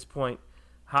 10-0 at this point.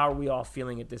 How are we all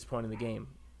feeling at this point in the game?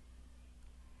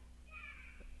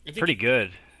 Pretty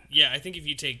good. Yeah, I think if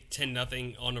you take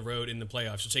 10-0 on the road in the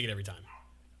playoffs, you'll take it every time.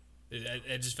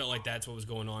 I just felt like that's what was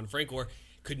going on. Frank Gore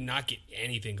could not get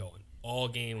anything going all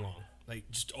game long. Like,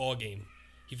 just all game.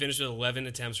 He finished with 11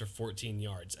 attempts for 14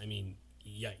 yards. I mean,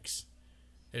 yikes.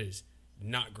 It is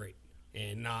not great.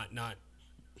 And not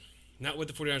what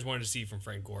the 49ers wanted to see from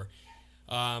Frank Gore.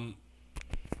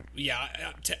 Yeah,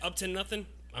 up 10-0,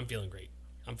 I'm feeling great.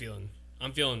 I'm feeling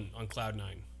on cloud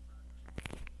 9.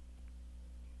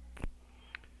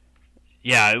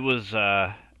 Yeah, it was.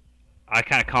 I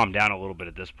kind of calmed down a little bit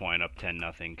at this point, up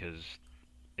 10-0, because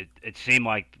it seemed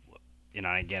like,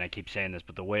 again, I keep saying this,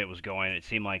 but the way it was going, it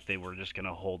seemed like they were just going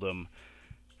to hold them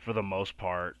for the most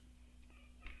part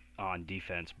on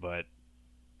defense. But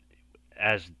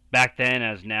as back then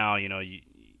as now,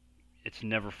 it's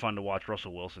never fun to watch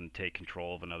Russell Wilson take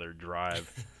control of another drive.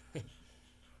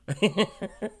 So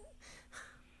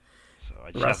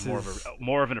I just have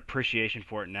more of an appreciation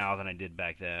for it now than I did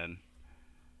back then.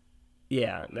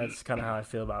 Yeah, that's kind of how I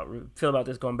feel about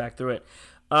this going back through it.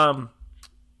 And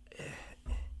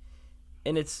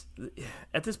it's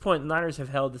at this point, the Niners have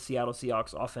held the Seattle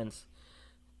Seahawks offense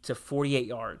to 48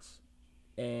 yards,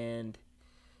 and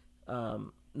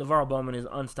Navarro Bowman is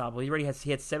unstoppable. He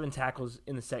had 7 tackles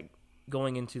in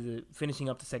the finishing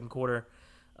up the second quarter.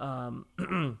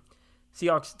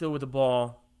 Seahawks still with the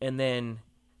ball, and then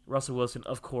Russell Wilson,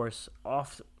 of course,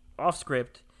 off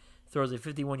script, throws a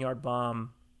 51-yard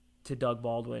bomb to Doug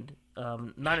Baldwin.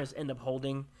 Niners end up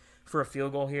holding for a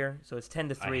field goal here, so it's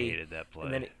 10-3. I hated that play.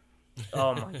 And then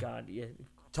oh my God! Yeah,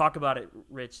 talk about it,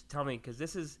 Rich. Tell me, because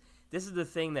this is the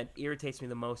thing that irritates me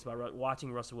the most about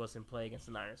watching Russell Wilson play against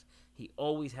the Niners. He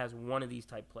always has one of these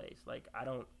type plays. Like, I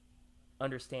don't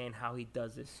understand how he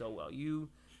does this so well. You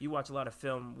watch a lot of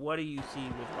film. What do you see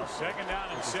with Russell? 2nd down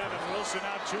and 7. Wilson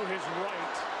out to his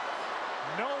right.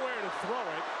 Nowhere to throw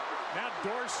it. Now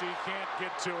Dorsey can't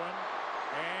get to him.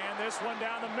 And this one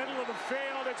down the middle of the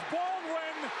field. It's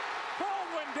Baldwin.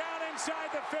 Baldwin down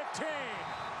inside the 15.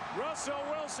 Russell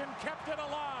Wilson kept it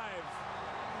alive.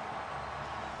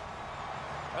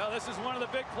 Well, this is one of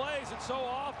the big plays, and so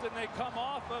often they come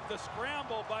off of the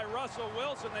scramble by Russell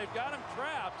Wilson. They've got him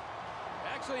trapped.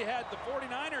 Actually had the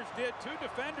 49ers did 2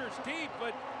 defenders deep,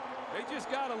 but they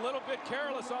just got a little bit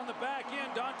careless on the back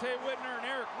end. Dante Whitner and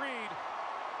Eric Reed.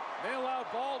 They allowed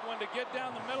Baldwin to get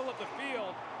down the middle of the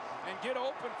field and get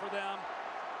open for them.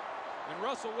 And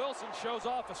Russell Wilson shows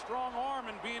off a strong arm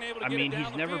and being able to get it down the field.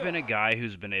 He's never been a guy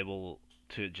who's been able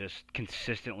to just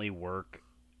consistently work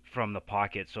from the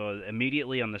pocket. So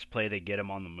immediately on this play, they get him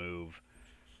on the move.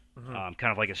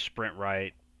 Kind of like a sprint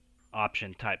right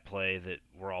option type play that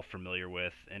we're all familiar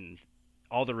with. And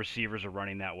all the receivers are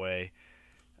running that way.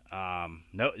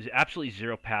 No, absolutely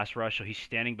zero pass rush. So he's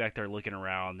standing back there looking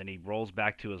around. Then he rolls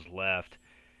back to his left.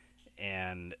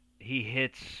 And he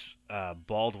hits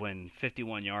Baldwin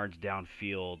 51 yards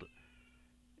downfield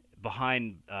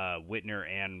behind Whitner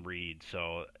and Reed.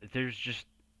 So there's just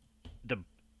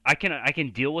I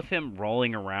can deal with him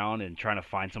rolling around and trying to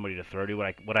find somebody to throw to.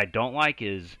 What I don't like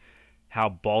is how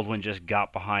Baldwin just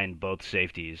got behind both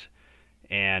safeties,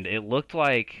 and it looked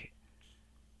like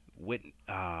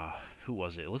who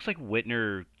was it? It looks like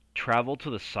Whitner traveled to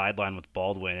the sideline with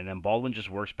Baldwin, and then Baldwin just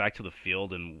works back to the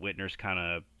field, and Whitner's kind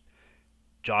of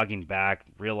jogging back,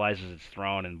 realizes it's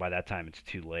thrown, and by that time it's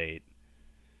too late.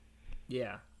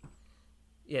 Yeah.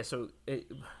 Yeah, so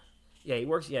he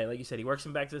works. Yeah, like you said, he works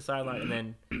him back to the sideline, and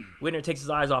then Whitner takes his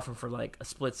eyes off him for like a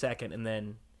split second, and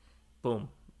then, boom,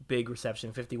 big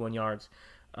reception, 51 yards.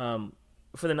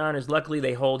 For the Niners, luckily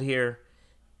they hold here.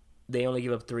 They only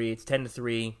give up 3. It's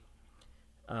 10-3,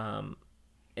 and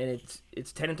it's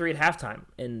 10-3 at halftime.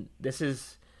 And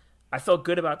I felt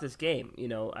good about this game.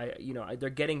 They're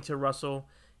getting to Russell.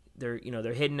 They're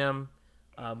hitting him,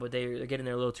 but they're getting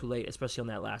there a little too late, especially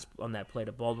on that play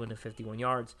to Baldwin to 51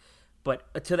 yards.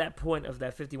 But to that point of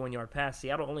that 51-yard pass,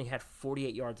 Seattle only had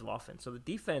 48 yards of offense. So the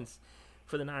defense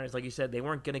for the Niners, like you said, they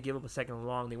weren't going to give up a second and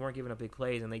long. They weren't giving up big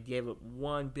plays, and they gave up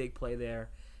one big play there.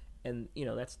 And,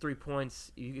 that's 3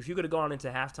 points. If you could have gone into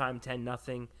halftime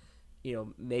 10-0,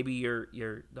 maybe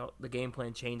the game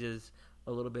plan changes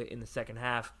a little bit in the second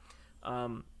half.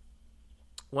 One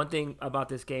thing about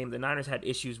this game, the Niners had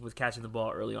issues with catching the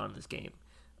ball early on in this game.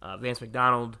 Vance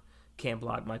McDonald can't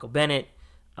block Michael Bennett.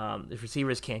 The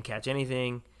receivers can't catch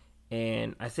anything.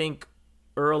 And I think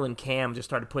Earl and Cam just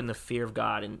started putting the fear of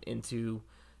God into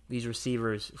these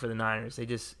receivers for the Niners.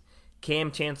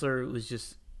 Cam Chancellor was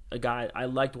just a guy, I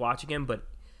liked watching him, but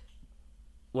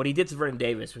what he did to Vernon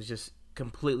Davis was just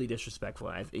completely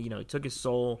disrespectful. He took his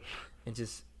soul and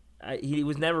he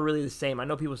was never really the same. I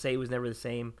know people say he was never the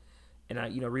same. And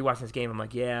rewatching this game, I'm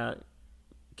like, yeah,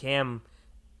 Cam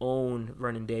owned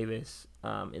Vernon Davis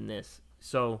in this.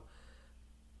 So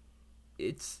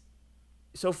it's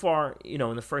so far,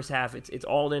 in the first half, it's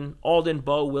Alden,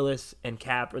 Bo, Willis, and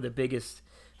Cap are the biggest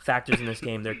factors in this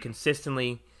game. They're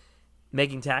consistently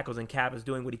making tackles, and Cap is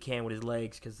doing what he can with his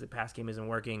legs because the pass game isn't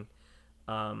working.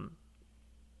 And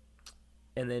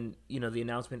then, the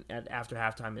announcement after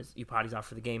halftime is Iupati's out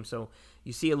for the game. So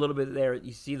you see a little bit there.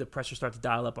 You see the pressure start to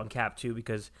dial up on Cap, too,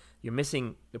 because you're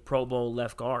missing the Pro Bowl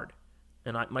left guard.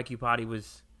 And Mike Iupati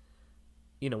was,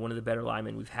 one of the better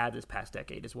linemen we've had this past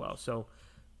decade as well. So,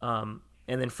 and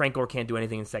then Frank Gore can't do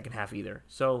anything in the second half either.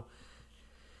 So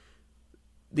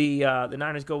the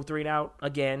Niners go 3 and out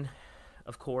again,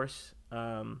 of course.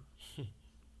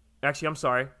 Actually, I'm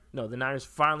sorry. No, the Niners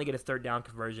finally get a third down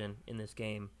conversion in this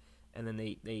game, and then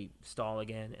they stall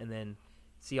again, and then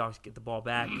Seahawks get the ball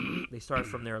back. They start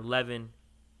from their 11.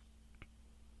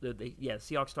 The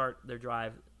Seahawks start their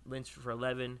drive. Lynch for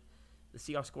 11. The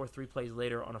Seahawks score 3 plays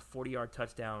later on a 40-yard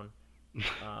touchdown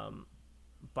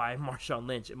by Marshawn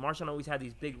Lynch. And Marshawn always had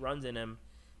these big runs in him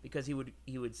because he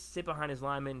would sit behind his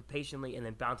lineman patiently and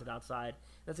then bounce it outside.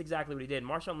 That's exactly what he did.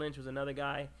 Marshawn Lynch was another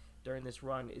guy during this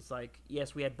run. It's like,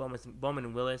 yes, we had Bowman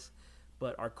and Willis,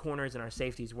 but our corners and our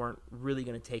safeties weren't really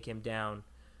going to take him down.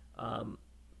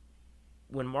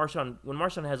 When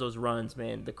Marshawn has those runs,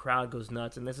 man, the crowd goes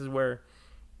nuts, and this is where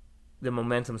the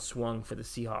momentum swung for the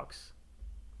Seahawks.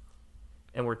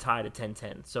 And we're tied at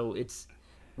 10-10. So it's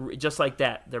just like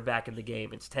that. They're back in the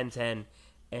game. It's 10-10,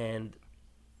 and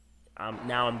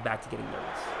now I'm back to getting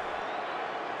nervous.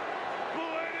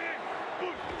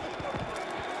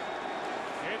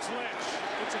 It's Lynch.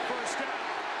 It's a first down.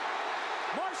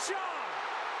 Marshawn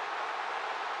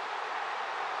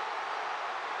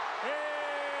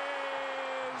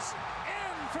is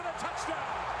in for the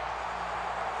touchdown.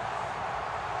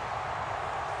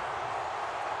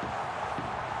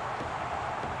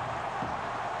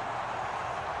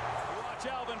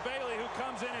 Alvin Bailey, who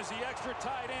comes in as the extra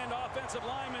tight end offensive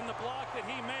lineman, the block that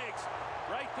he makes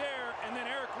right there, and then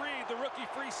Eric Reed, the rookie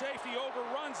free safety,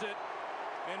 overruns it,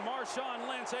 and Marshawn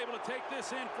Lynch able to take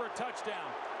this in for a touchdown.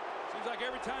 Seems like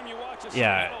every time you watch a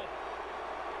Seattle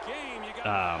game, you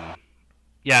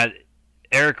got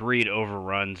Eric Reed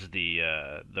overruns the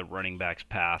running back's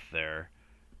path there,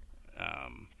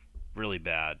 really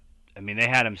bad. I mean, they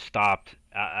had him stopped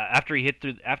after he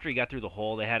got through the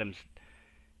hole.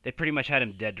 They pretty much had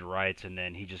him dead to rights, and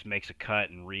then he just makes a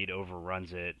cut, and Reed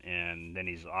overruns it, and then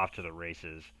he's off to the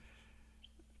races.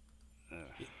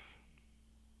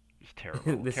 It's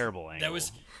terrible, terrible angle.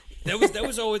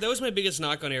 That was my biggest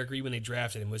knock on Eric Reed when they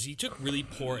drafted him, was he took really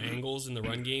poor angles in the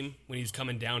run game when he was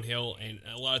coming downhill, and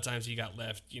a lot of times he got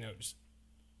left, just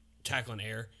tackling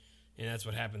air, and that's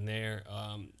what happened there.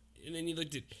 And then you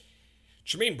looked at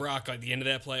Tremaine Brock at the end of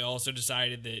that play also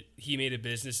decided that he made a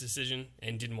business decision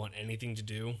and didn't want anything to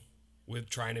do with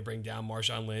trying to bring down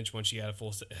Marshawn Lynch once she had a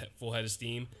full head of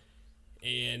steam.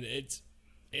 And it's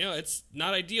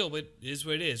not ideal, but it is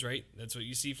what it is, right? That's what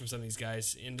you see from some of these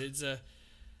guys. And it's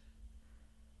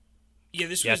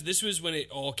this was when it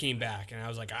all came back, and I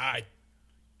was like, I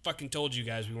fucking told you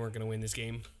guys we weren't going to win this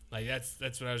game. Like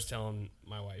that's what I was telling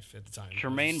my wife at the time.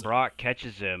 Tremaine Brock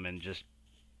catches him and just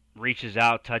reaches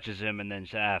out, touches him, and then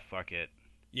says, fuck it.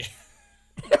 Yeah.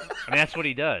 I mean, that's what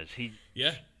he does. He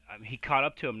caught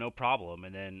up to him, no problem,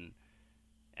 and then,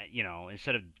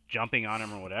 instead of jumping on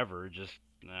him or whatever, just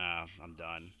I'm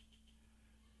done.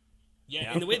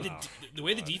 Yeah, and the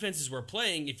way the defenses were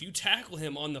playing, if you tackle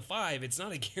him on the 5, it's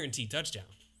not a guaranteed touchdown.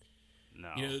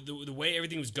 No. The way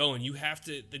everything was going, you have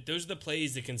to. Those are the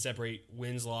plays that can separate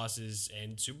wins, losses,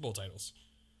 and Super Bowl titles.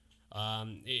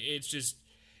 It's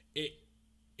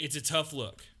a tough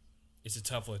look. It's a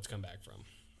tough look to come back from.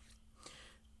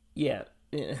 Yeah,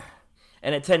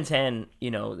 and at 10-10,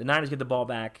 the Niners get the ball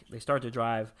back. They start to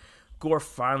drive. Gore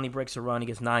finally breaks a run. He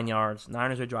gets 9 yards.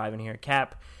 Niners are driving here.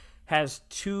 Cap has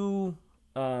 2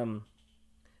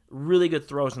 really good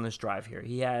throws on this drive here.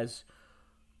 He has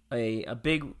a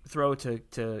big throw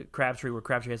to Crabtree, where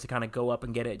Crabtree has to kind of go up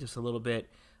and get it just a little bit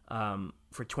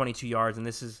for 22 yards. And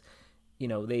this is,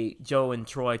 Joe and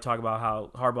Troy talk about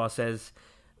how Harbaugh says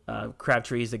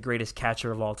Crabtree is the greatest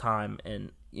catcher of all time.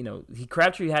 And,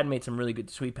 Crabtree had made some really good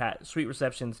sweet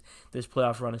receptions this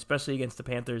playoff run, especially against the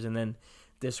Panthers, and then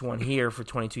this one here for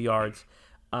 22 yards.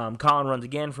 Colin runs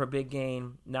again for a big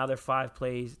gain. Now they're 5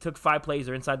 plays. It took 5 plays.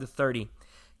 They're inside the 30.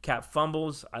 Cap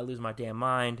fumbles. I lose my damn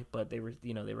mind, but they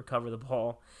recover the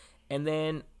ball. And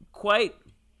then we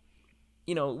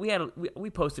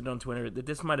posted on Twitter that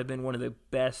this might have been one of the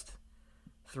best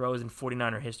throws in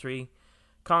 49er history.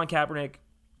 Colin Kaepernick,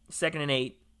 2nd and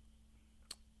 8.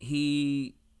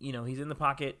 He's in the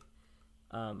pocket.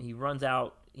 He runs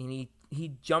out and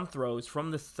he jump throws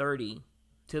from the 30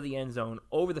 to the end zone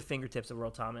over the fingertips of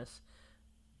Earl Thomas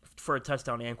for a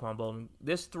touchdown to Anquan Boldin.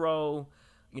 This throw,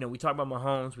 we talk about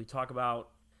Mahomes, we talk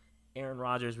about Aaron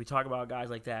Rodgers, we talk about guys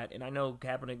like that, and I know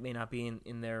Kaepernick may not be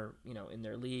in their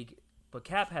league, but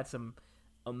Cap had some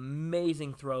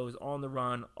amazing throws on the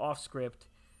run, off script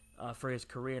for his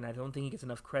career, and I don't think he gets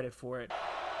enough credit for it.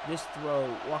 This throw,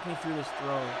 walk me through this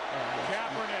throw.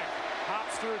 Kaepernick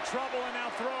hops through trouble and now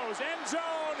throws. End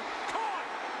zone, caught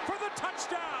for the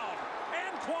touchdown.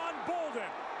 Anquan Boldin.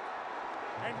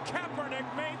 And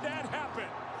Kaepernick made that happen.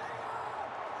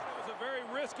 It was a very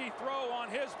risky throw on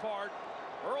his part.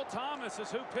 Earl Thomas is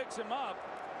who picks him up.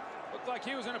 Looked like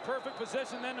he was in a perfect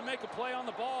position then to make a play on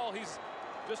the ball. He's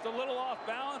just a little off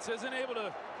balance, isn't able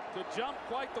to jump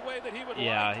quite the way that he would like.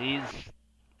 Yeah,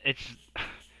 it's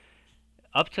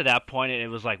up to that point, it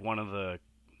was like one of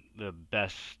the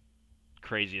best,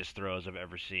 craziest throws I've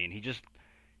ever seen.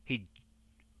 He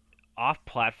off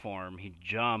platform, he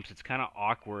jumps. It's kind of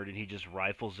awkward, and he just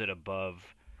rifles it above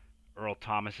Earl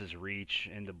Thomas's reach,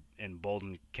 and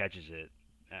Boldin catches it.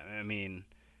 I mean,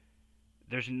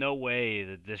 there's no way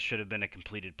that this should have been a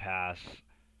completed pass,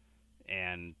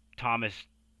 and Thomas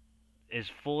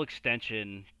is full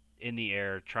extension in the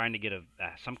air, trying to get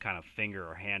some kind of finger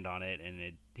or hand on it,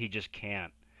 and he just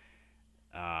can't.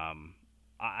 I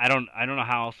don't know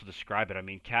how else to describe it. I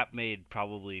mean, Cap made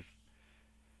probably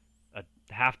a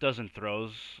half dozen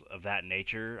throws of that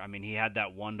nature. I mean, he had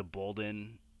that one to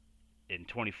Boldin in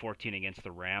 2014 against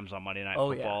the Rams on Monday Night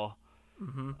Football. Yeah.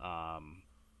 Mm-hmm.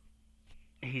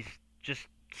 He's just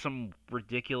some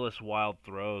ridiculous wild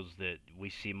throws that we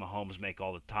see Mahomes make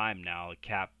all the time now that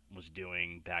Cap was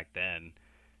doing back then.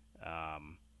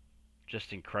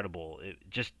 Just incredible.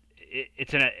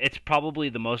 It's probably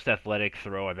the most athletic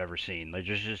throw I've ever seen. Like,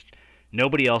 there's just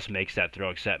nobody else makes that throw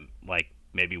except like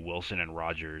maybe Wilson and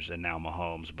Rodgers and now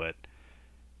Mahomes, but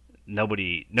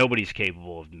nobody's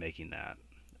capable of making that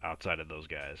outside of those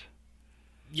guys.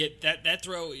 Yet that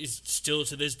throw is still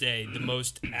to this day the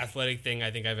most athletic thing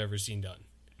I think I've ever seen done.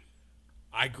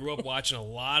 I grew up watching a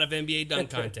lot of NBA dunk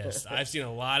contests. I've seen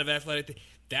a lot of athletic things.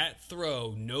 That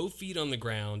throw, no feet on the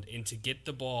ground, and to get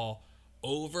the ball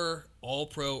over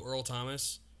All-Pro Earl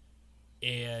Thomas,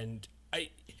 and I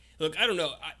don't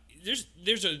know. There's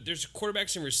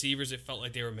quarterbacks and receivers that felt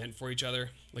like they were meant for each other.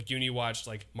 Like when you watched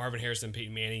like Marvin Harrison and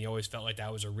Peyton Manning, you always felt like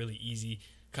that was a really easy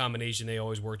combination. They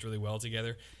always worked really well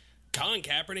together. Colin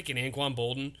Kaepernick and Anquan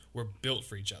Boldin were built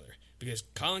for each other because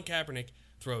Colin Kaepernick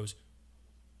throws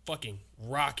fucking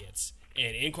rockets,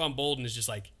 and Anquan Boldin is just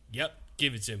like, yep,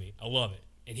 give it to me. I love it.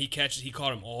 And he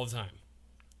caught him all the time.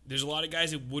 There's a lot of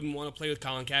guys that wouldn't want to play with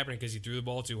Colin Kaepernick because he threw the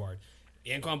ball too hard.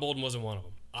 Anquan Boldin wasn't one of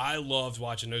them. I loved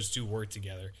watching those two work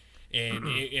together. And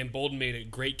Boldin made a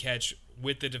great catch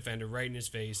with the defender right in his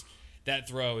face. That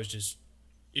throw is just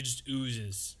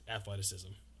oozes athleticism.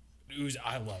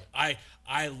 I love it.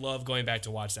 I love going back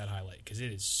to watch that highlight because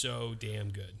it is so damn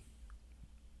good.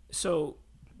 So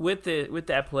with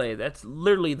that play, that's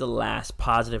literally the last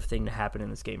positive thing to happen in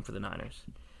this game for the Niners.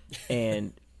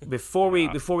 And before we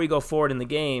go forward in the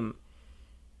game,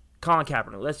 Colin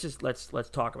Kaepernick. Let's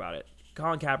talk about it.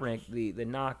 Colin Kaepernick. The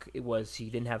knock it was he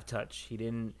didn't have touch. He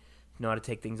didn't know how to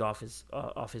take things off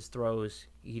his throws.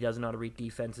 He doesn't know how to read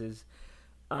defenses.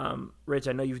 Rich,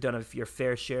 I know you've done your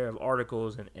fair share of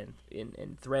articles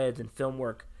and threads and film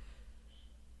work.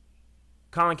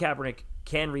 Colin Kaepernick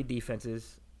can read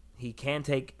defenses. He can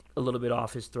take a little bit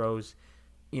off his throws.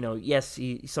 Yes,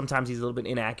 sometimes he's a little bit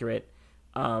inaccurate.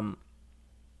 Could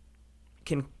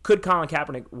Colin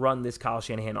Kaepernick run this Kyle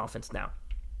Shanahan offense now?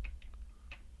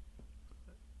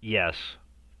 Yes,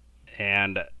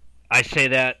 and I say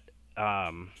that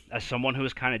as someone who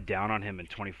was kind of down on him in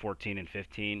 2014 and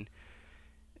 15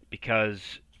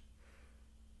 because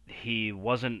he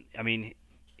wasn't. I mean,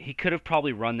 he could have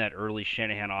probably run that early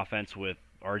Shanahan offense with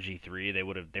RG3.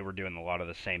 They were doing a lot of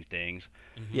the same things.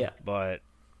 Mm-hmm. Yeah, but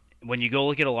when you go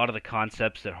look at a lot of the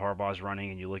concepts that Harbaugh's running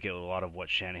and you look at a lot of what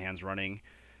Shanahan's running,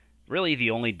 really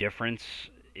the only difference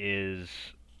is,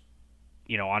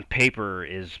 on paper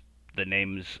is the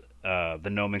names, the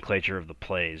nomenclature of the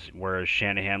plays, whereas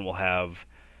Shanahan will have,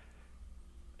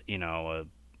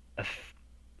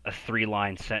 a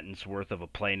 3-line sentence worth of a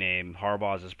play name.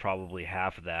 Harbaugh's is probably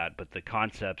half of that, but the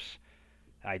concepts,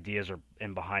 ideas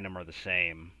and behind them are the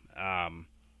same.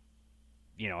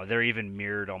 They're even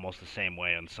mirrored almost the same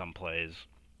way on some plays.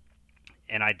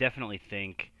 And I definitely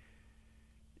think,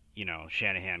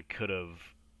 Shanahan could have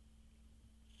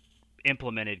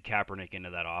implemented Kaepernick into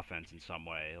that offense in some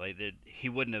way. He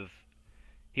would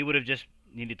have just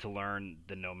needed to learn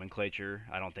the nomenclature.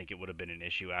 I don't think it would have been an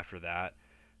issue after that.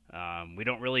 We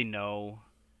don't really know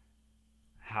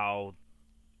how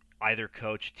either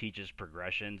coach teaches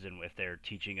progressions and if they're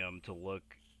teaching them to look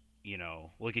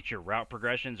at your route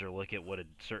progressions or look at what a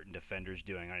certain defender's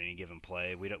doing on any given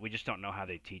play. We just don't know how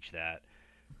they teach that.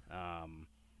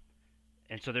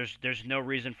 And so there's no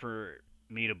reason for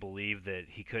me to believe that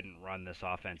he couldn't run this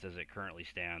offense as it currently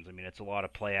stands. I mean, it's a lot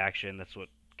of play action. That's what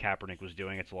Kaepernick was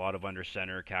doing. It's a lot of under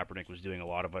center. Kaepernick was doing a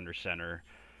lot of under center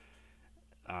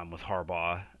with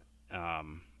Harbaugh.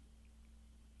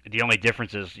 The only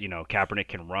difference is, Kaepernick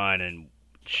can run and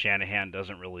Shanahan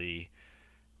doesn't really,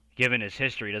 given his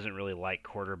history, doesn't really like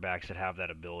quarterbacks that have that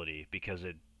ability because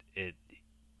it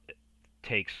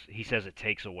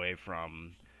takes away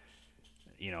from,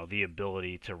 the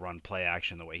ability to run play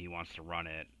action the way he wants to run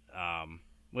it.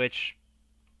 Which,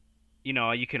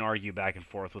 you can argue back and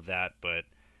forth with that, but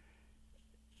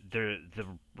the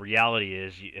reality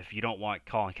is if you don't want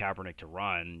Colin Kaepernick to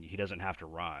run, he doesn't have to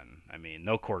run. I mean,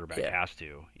 no quarterback has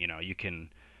to. He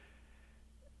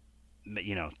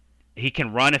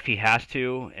can run if he has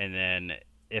to, and then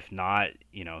if not,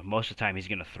 most of the time he's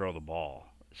going to throw the ball.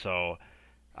 So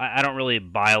I don't really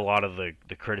buy a lot of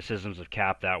the criticisms of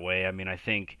Cap that way. I mean, I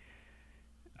think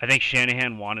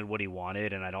Shanahan wanted what he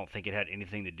wanted, and I don't think it had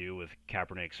anything to do with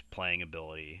Kaepernick's playing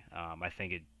ability. I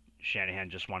think Shanahan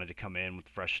just wanted to come in with a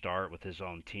fresh start with his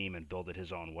own team and build it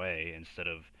his own way instead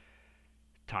of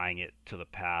tying it to the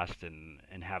past and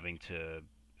having to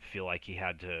feel like he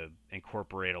had to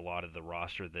incorporate a lot of the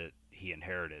roster that he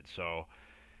inherited. So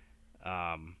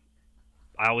I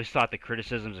always thought the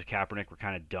criticisms of Kaepernick were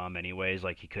kind of dumb anyways,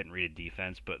 like he couldn't read a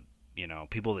defense, but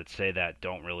people that say that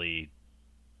don't really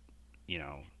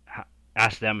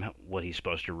ask them what he's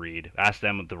supposed to read. Ask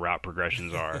them what the route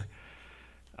progressions are.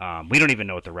 We don't even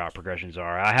know what the route progressions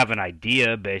are. I have an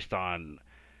idea based on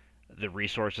the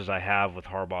resources I have with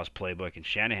Harbaugh's playbook and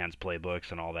Shanahan's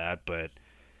playbooks and all that, but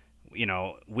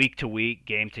week to week,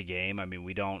 game to game, I mean,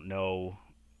 we don't know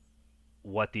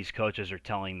what these coaches are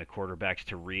telling the quarterbacks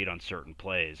to read on certain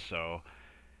plays. So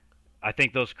I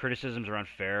think those criticisms are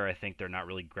unfair. I think they're not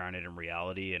really grounded in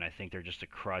reality, and I think they're just a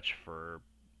crutch for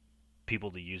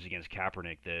people to use against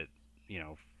Kaepernick that,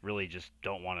 really just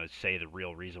don't want to say the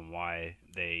real reason why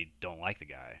they don't like the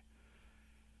guy.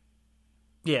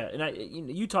 Yeah,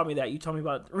 and you taught me that. You taught me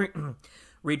about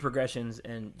read progressions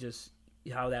and just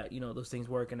how that, those things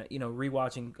work. And,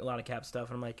 rewatching a lot of Cap stuff,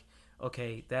 and I'm like,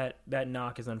 okay, that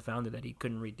knock is unfounded that he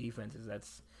couldn't read defenses.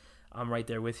 I'm right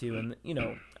there with you. And,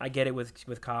 I get it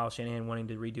with Kyle Shanahan wanting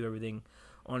to redo everything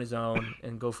on his own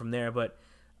and go from there. But,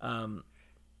 I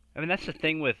mean, that's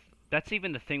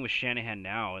even the thing with Shanahan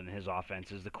now in his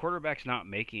offense is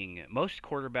most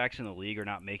quarterbacks in the league are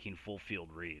not making full field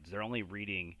reads. They're only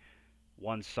reading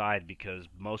one side because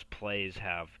most plays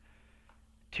have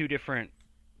two different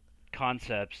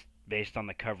concepts based on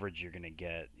the coverage you're going to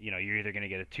get. You're either going to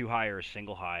get a 2-high or a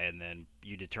single high, and then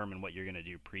you determine what you're going to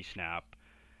do pre-snap.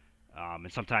 And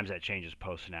sometimes that changes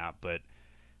post-snap, but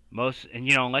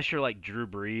unless you're like Drew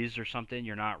Brees or something,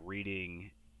 you're not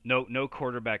reading. No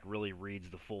quarterback really reads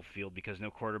the full field because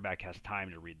no quarterback has time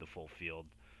to read the full field.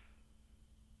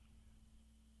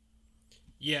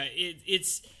 Yeah,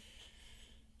 it's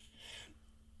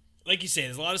like you say,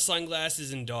 there's a lot of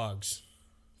sunglasses and dogs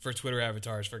for Twitter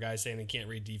avatars for guys saying they can't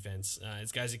read defense.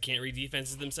 It's guys that can't read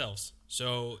defenses themselves.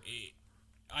 So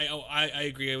I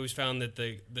agree. I always found that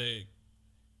the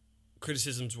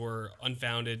criticisms were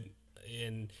unfounded,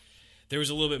 and there was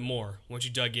a little bit more. Once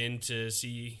you dug in to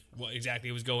see what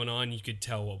exactly was going on, you could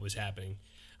tell what was happening.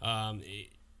 And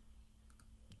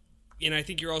I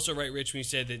think you're also right, Rich, when you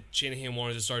said that Shanahan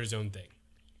wanted to start his own thing.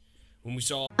 When we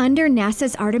saw Under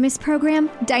NASA's Artemis program,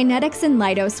 Dynetics and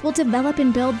Leidos will develop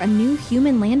and build a new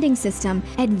human landing system,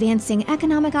 advancing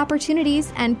economic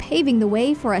opportunities and paving the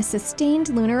way for a sustained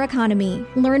lunar economy.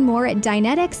 Learn more at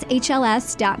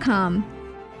DyneticsHLS.com.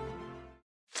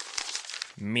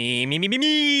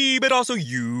 Me, but also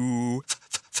you.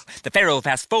 The Pharaoh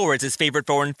fast forwards his favorite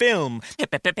foreign film,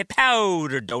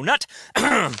 Powder Donut.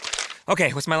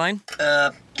 Okay, what's my line?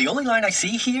 The only line I see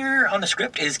here on the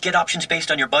script is get options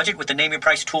based on your budget with the Name Your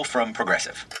Price tool from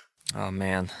Progressive. Oh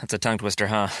man, that's a tongue twister,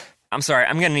 huh? I'm sorry,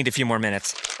 I'm gonna need a few more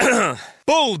minutes.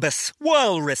 Bulbous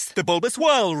Walrus, the Bulbous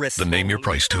Walrus. The Name Your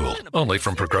Price tool, only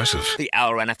from Progressive. The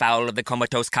owl ran afoul of the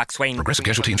comatose coxswain. Progressive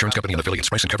Casualty Insurance Company and affiliates.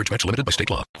 Price and coverage match limited by state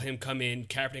law. Him come in,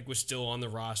 Kaepernick was still on the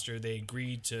roster. They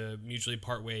agreed to mutually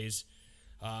part ways.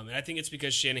 And I think it's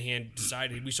because Shanahan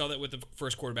decided, we saw that with the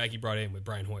first quarterback he brought in with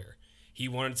Brian Hoyer. He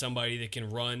wanted somebody that can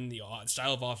run the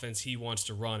style of offense he wants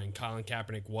to run, and Colin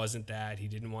Kaepernick wasn't that. He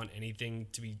didn't want anything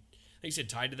to be, like you said,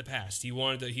 tied to the past. He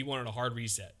wanted a hard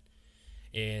reset,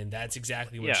 and that's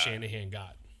exactly what Shanahan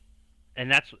got.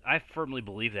 And I firmly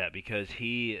believe that, because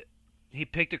he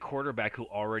picked a quarterback who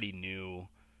already knew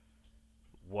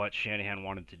what Shanahan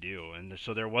wanted to do, and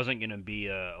so there wasn't going to be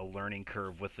a learning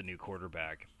curve with the new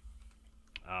quarterback.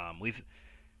 We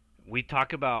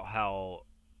talk about how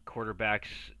quarterbacks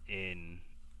in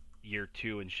year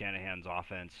 2 in Shanahan's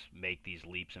offense make these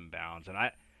leaps and bounds, and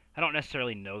I don't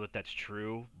necessarily know that that's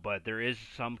true, but there is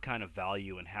some kind of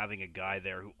value in having a guy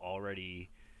there who already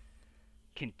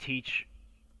can teach,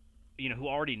 who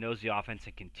already knows the offense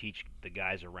and can teach the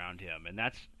guys around him. And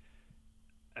that's,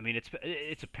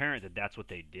 it's apparent that that's what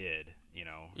they did,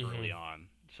 early on.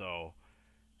 So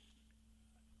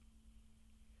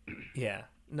yeah,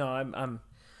 no,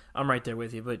 I'm right there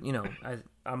with you, but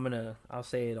I'll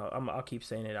say it. I'll keep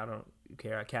saying it. I don't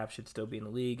care. Cap should still be in the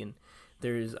league, and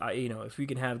there's, if we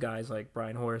can have guys like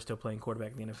Brian Hoyer still playing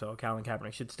quarterback in the NFL, Colin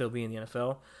Kaepernick should still be in the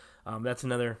NFL. That's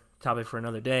another topic for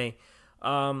another day.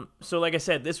 So like I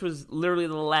said, this was literally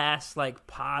the last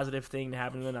positive thing to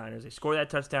happen to the Niners. They score that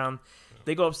touchdown,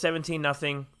 they go up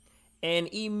 17-0, and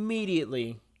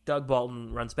immediately Doug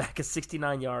Baldwin runs back a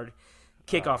 69-yard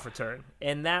kickoff return,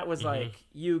 and that was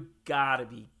you gotta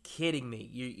be kidding me.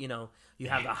 You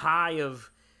have the high of,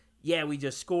 we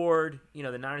just scored.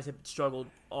 The Niners have struggled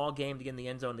all game to get in the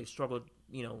end zone. They've struggled,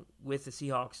 with the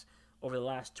Seahawks over the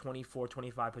last 24,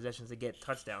 25 possessions to get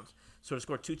touchdowns. So to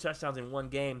score 2 touchdowns in one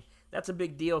game, that's a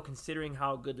big deal considering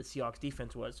how good the Seahawks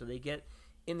defense was. So they get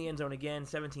in the end zone again,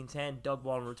 17-10. Doug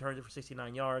Baldwin returns it for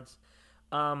 69 yards.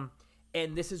 And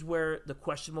this is where the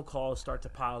questionable calls start to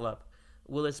pile up.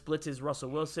 Willis blitzes Russell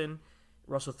Wilson.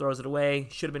 Russell throws it away.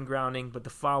 Should have been grounding, but the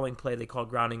following play they called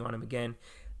grounding on him again.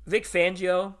 Vic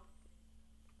Fangio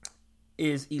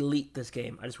is elite this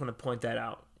game. I just want to point that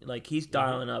out. He's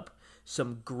dialing up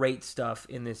some great stuff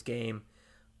in this game.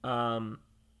 And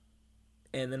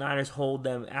the Niners hold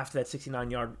them after that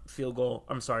 69-yard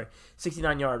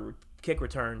 69-yard kick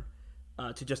return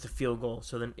to just a field goal.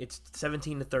 So then it's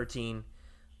 17-13.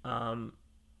 And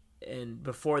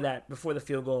before the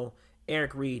field goal,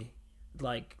 Eric Reed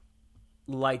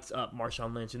lights up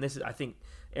Marshawn Lynch, and this is, I think,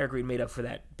 Eric Reed made up for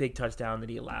that big touchdown that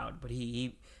he allowed, but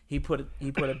he put a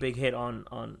big hit on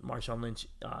Marshawn Lynch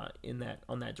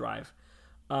on that drive,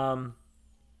 and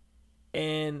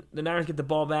the Niners get the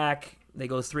ball back. They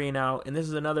go 3-and-out, and this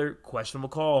is another questionable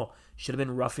call. Should have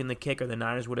been roughing the kicker. The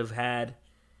Niners would have had,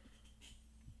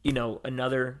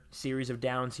 another series of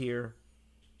downs here,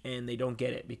 and they don't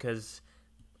get it because,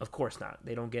 of course not.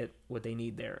 They don't get what they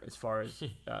need there as far as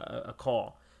a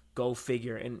call. Go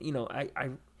figure. And,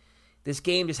 this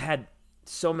game just had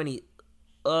so many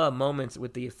moments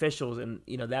with the officials. And,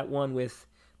 that one with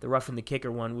the roughing the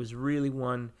kicker one was really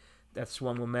one that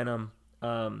swung momentum.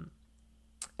 And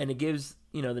it gives,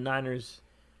 the Niners,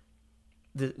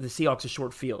 the Seahawks a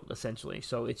short field, essentially.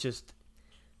 So it's just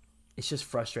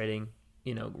frustrating,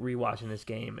 rewatching this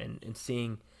game and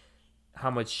seeing how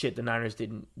much shit the Niners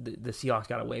the Seahawks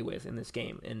got away with in this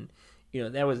game. And,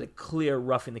 that was a clear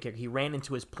roughing the kicker. He ran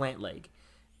into his plant leg,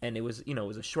 and it was, it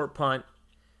was a short punt.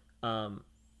 And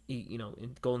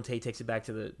Golden Tate takes it back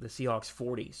to the Seahawks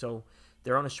 40. So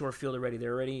they're on a short field already.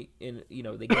 They're already in,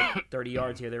 they get 30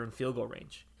 yards here. They're in field goal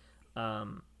range.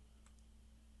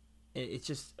 it's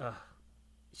just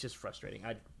frustrating.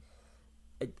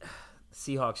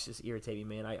 Seahawks just irritate me,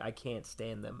 man. I can't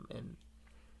stand them, and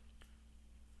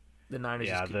the Niners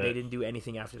they didn't do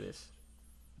anything after this.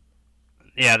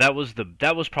 Yeah, that was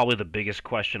probably the biggest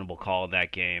questionable call of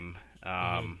that game.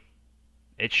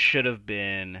 It should have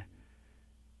been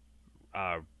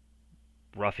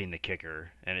roughing the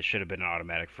kicker, and it should have been an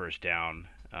automatic first down.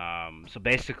 So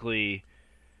basically,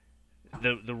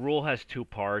 the rule has two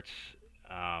parts.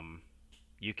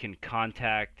 You can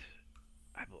contact.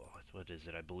 What is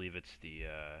it? I believe it's the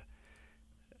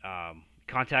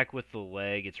contact with the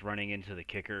leg. It's running into the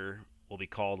kicker will be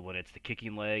called when it's the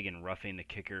kicking leg, and roughing the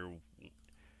kicker.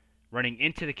 Running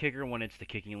into the kicker when it's the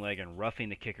kicking leg, and roughing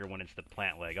the kicker when it's the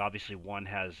plant leg. Obviously, one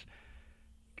has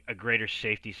a greater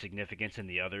safety significance than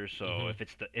the other. So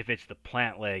if it's the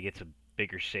plant leg, it's a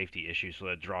bigger safety issue. So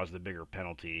that draws the bigger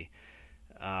penalty.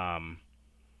 And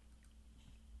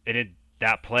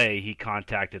that play, he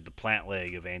contacted the plant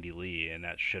leg of Andy Lee, and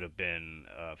that should have been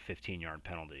a 15-yard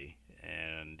penalty,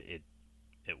 and it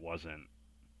wasn't,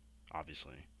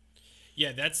 obviously.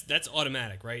 Yeah, that's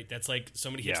automatic, right? That's like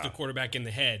somebody hits the quarterback in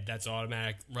the head. That's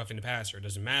automatic roughing the passer. It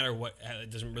doesn't matter it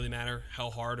doesn't really matter how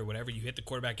hard or whatever. You hit the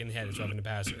quarterback in the head, it's roughing the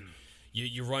passer.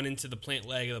 You run into the plant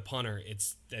leg of the punter.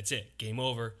 That's it. Game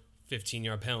over.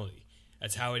 15-yard penalty.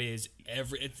 That's how it is.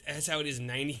 That's how it is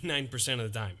 99%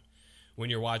 of the time when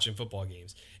you're watching football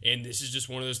games. And this is just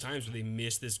one of those times where they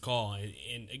miss this call.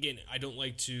 And again, I don't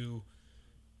like to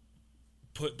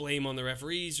put blame on the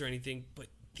referees or anything, but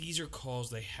these are calls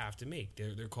they have to make.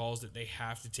 They're calls that they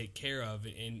have to take care of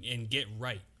and get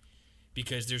right,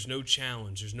 because there's no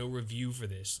challenge, there's no review for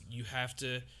this. You have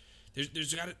to.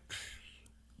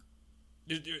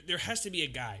 There has to be a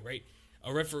guy, right?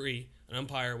 A referee, an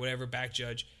umpire, whatever, back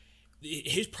judge.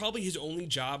 His only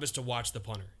job is to watch the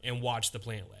punter and watch the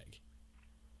plant leg,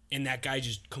 and that guy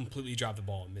just completely dropped the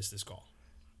ball and missed this call.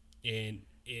 And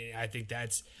I think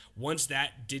that's once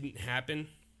that didn't happen.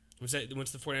 Once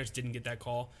the 49ers didn't get that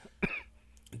call,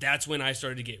 that's when I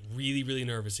started to get really, really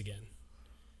nervous again.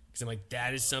 Because I'm like,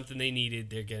 that is something they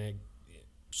needed.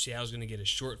 Seattle's going to get a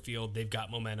short field. They've got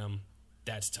momentum.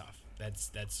 That's tough.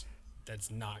 That's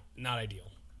not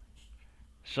ideal.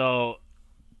 So,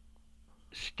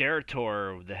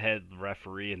 Steratore, the head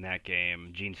referee in that game,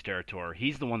 Gene Steratore,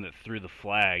 he's the one that threw the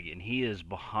flag, and he is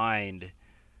behind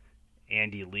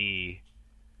Andy Lee.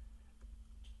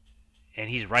 And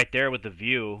he's right there with the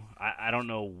view. I don't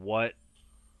know why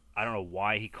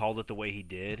he called it the way he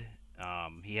did.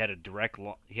 He had a direct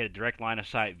line of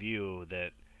sight view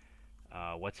that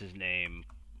what's his name,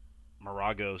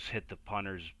 Maragos hit the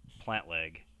punter's plant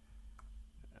leg.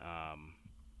 I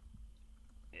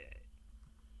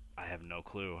have no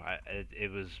clue. It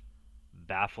was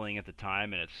baffling at the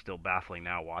time, and it's still baffling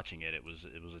now watching it. It was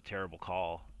a terrible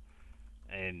call,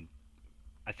 and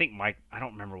I think I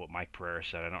don't remember what Mike Pereira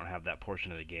said. I don't have that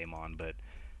portion of the game on, but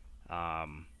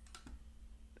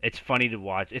it's funny to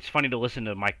watch. It's funny to listen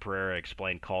to Mike Pereira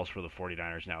explain calls for the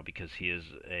 49ers now, because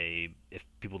if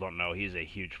people don't know, he's a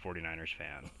huge 49ers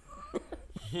fan.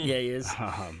 Yeah, he is.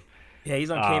 He's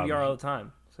on KBR all the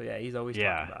time. So yeah, he's always talking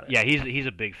about it. Yeah, he's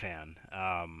a big fan.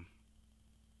 And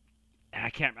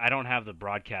I don't have the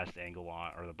broadcast angle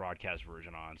on, or the broadcast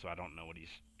version on, so I don't know what he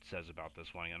says about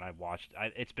this one. And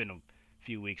it's been a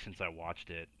few weeks since I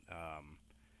watched it,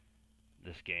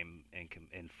 this game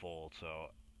in full. So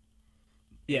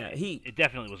yeah, it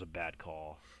definitely was a bad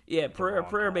call. Yeah,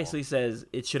 Pereira basically says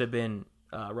it should have been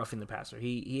roughing the passer.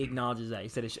 He acknowledges that. He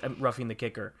said it's roughing the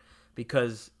kicker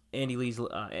because Andy Lee's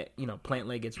plant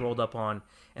leg gets rolled up on,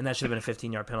 and that should have been a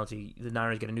 15-yard penalty. The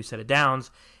Niners get a new set of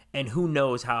downs, and who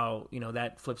knows how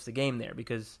that flips the game there,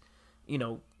 because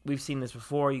we've seen this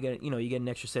before. You get an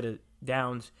extra set of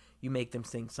downs. You make them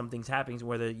think something's happening,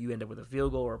 whether you end up with a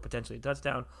field goal or potentially a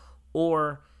touchdown,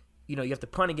 or you have to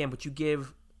punt again, but you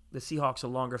give the Seahawks a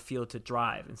longer field to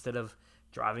drive instead of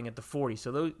driving at the 40.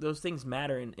 So those things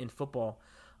matter in football.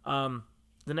 The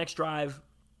next drive,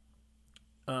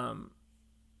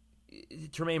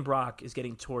 Tremaine Brock is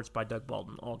getting torched by Doug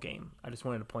Baldwin all game. I just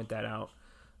wanted to point that out.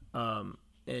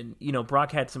 And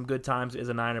Brock had some good times as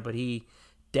a Niner, but he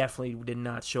definitely did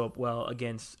not show up well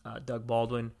against Doug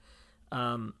Baldwin.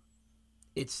 And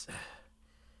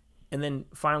then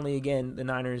finally, again, the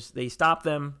Niners, they stop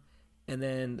them, and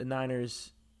then the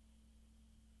Niners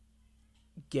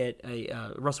get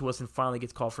Russell Wilson finally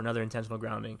gets called for another intentional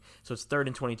grounding. So it's 3rd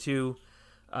and 22.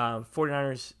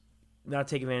 49ers now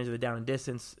take advantage of the down and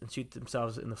distance and shoot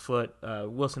themselves in the foot.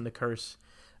 Wilson, the curse,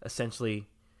 essentially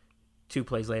 2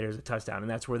 plays later is a touchdown, and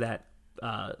that's where that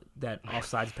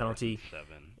offsides penalty. 7.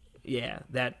 Yeah,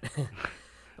 that.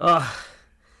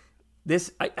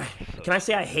 Can I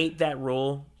say I hate that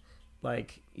rule?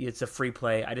 Like, it's a free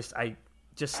play. I just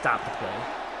stop the play.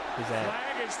 Is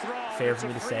that fair for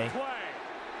me to say?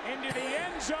 Play. Into the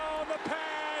end zone, the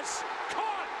pass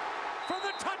caught for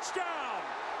the touchdown.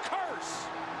 Curse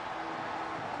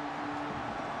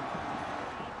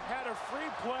had a free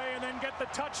play and then get the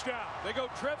touchdown. They go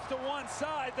trips to one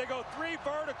side. They go 3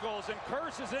 verticals, and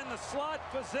Curse is in the slot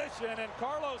position, and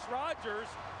Carlos Rogers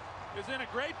is in a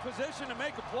great position to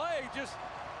make a play. Just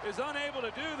is unable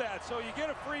to do that. So you get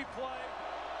a free play.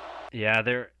 Yeah,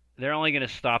 they're only going to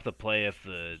stop the play if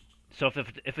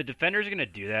a defender is going to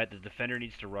do that, the defender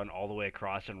needs to run all the way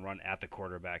across and run at the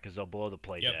quarterback because they'll blow the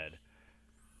play dead.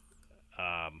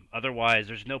 Otherwise,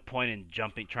 there's no point in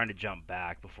trying to jump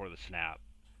back before the snap.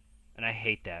 And I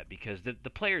hate that because the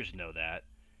players know that.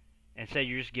 And say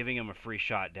you're just giving them a free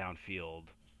shot downfield.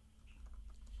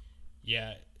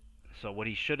 Yeah. So what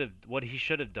he should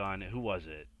have done, who was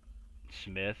it?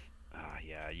 Smith?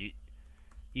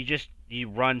 You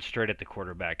run straight at the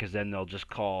quarterback because then they'll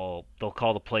call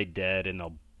the play dead and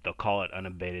they'll call it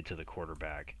unabated to the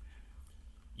quarterback.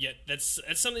 Yeah, that's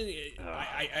something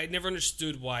I never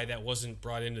understood why that wasn't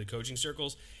brought into the coaching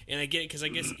circles, and I get it because I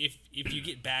guess if you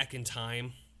get back in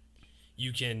time,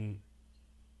 you can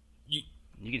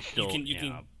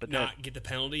not get the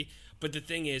penalty. But the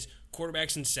thing is,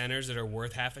 quarterbacks and centers that are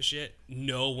worth half a shit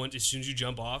know as soon as you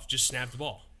jump off, just snap the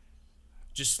ball.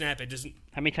 Just snap it.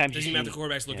 How many times doesn't matter if the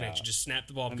quarterback's looking at you. Just snap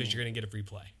the ball because you're going to get a free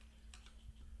play.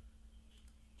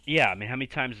 Yeah, I mean, how many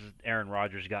times has Aaron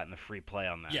Rodgers gotten the free play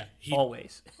on that? Yeah,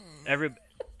 always.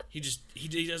 He does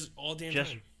it all damn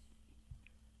time.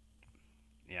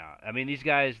 Yeah, I mean, these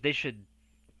guys, they should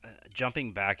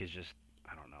jumping back is just,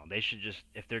 I don't know. They should just,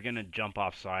 if they're going to jump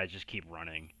off sides, just keep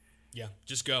running. Yeah,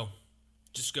 just go.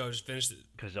 Just finish it.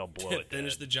 Because they'll blow it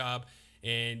Finish the job.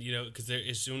 And, because they're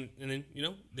as soon, and then,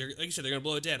 they're, like you said, they're going to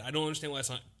blow it dead. I don't understand why it's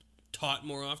not taught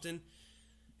more often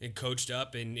and coached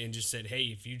up and just said, hey,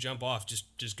 if you jump off,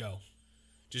 just go.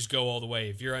 Just go all the way.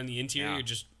 If you're on the interior,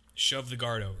 just shove the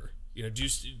guard over.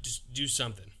 Just do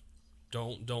something.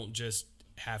 Don't just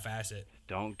half-ass it.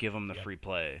 Don't give them the free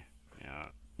play. Yeah.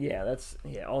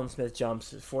 Yeah, Aldon Smith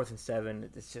jumps, 4th and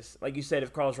 7. It's just, like you said,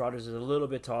 if Carlos Rogers is a little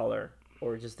bit taller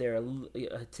or just there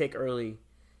a tick early,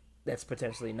 that's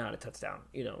potentially not a touchdown.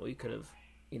 We could have,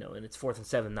 and it's 4th and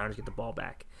 7. Niners get the ball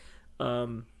back.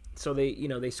 So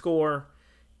they score.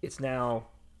 It's now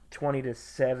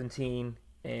 20-17,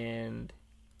 and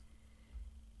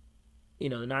the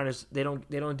Niners they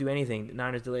don't do anything. The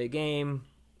Niners delay a game.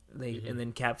 And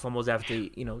then Cap fumbles after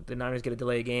the Niners get a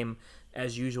delay a game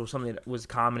as usual. Something that was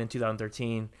common in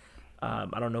 2013.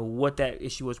 I don't know what that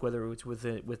issue was, whether it was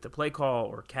with the play call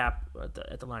or Cap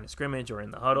at the line of scrimmage or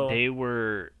in the huddle. They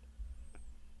were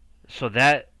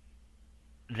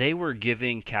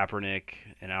giving Kaepernick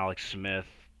and Alex Smith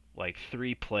like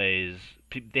 3 plays.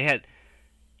 They had,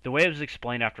 the way it was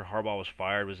explained after Harbaugh was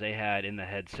fired was they had in the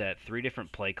headset 3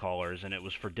 different play callers, and it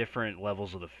was for different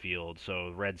levels of the field.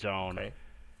 So red zone,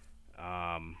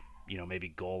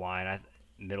 maybe goal line,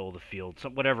 middle of the field,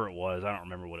 whatever it was. I don't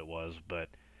remember what it was, but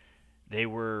they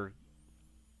were,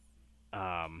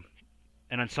 and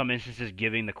in some instances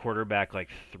giving the quarterback like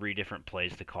 3 different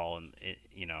plays to call, and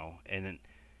then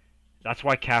that's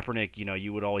why Kaepernick,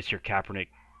 you would always hear Kaepernick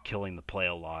killing the play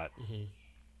a lot.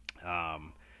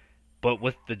 But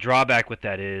with the drawback with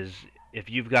that is, if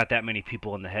you've got that many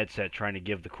people in the headset trying to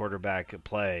give the quarterback a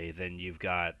play, then you've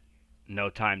got no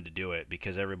time to do it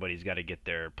because everybody's got to get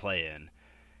their play in.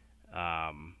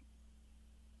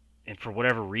 And for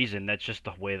whatever reason, that's just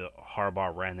the way that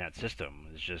Harbaugh ran that system.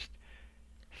 It's just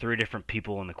 3 different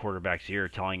people in the quarterback's ear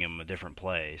telling him a different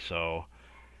play. So,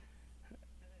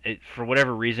 for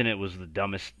whatever reason, it was the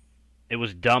dumbest. It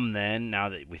was dumb then. Now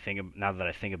that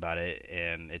I think about it,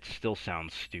 and it still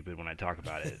sounds stupid when I talk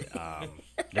about it.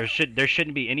 There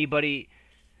shouldn't be anybody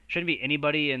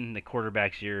in the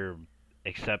quarterback's ear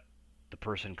except the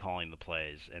person calling the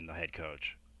plays and the head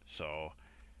coach. So,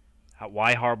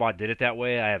 why Harbaugh did it that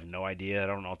way, I have no idea. I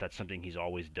don't know if that's something he's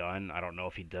always done. I don't know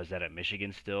if he does that at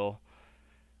Michigan still,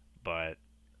 but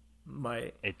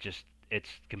it's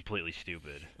completely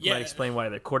stupid. Yeah, might explain why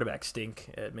the quarterbacks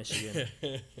stink at Michigan.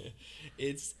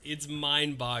 It's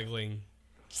mind-boggling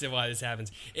to why this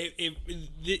happens.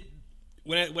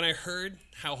 When I heard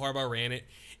how Harbaugh ran it,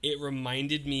 it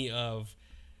reminded me of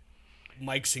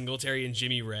Mike Singletary and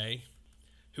Jimmy Ray,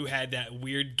 who had that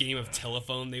weird game of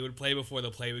telephone they would play before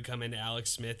the play would come into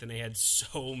Alex Smith, and they had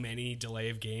so many delay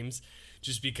of games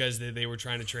just because they were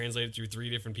trying to translate it through 3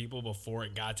 different people before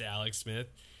it got to Alex Smith.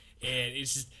 And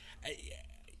it's just,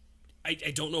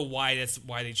 I don't know why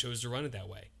they chose to run it that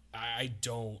way. I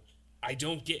don't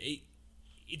get it.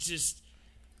 it's just.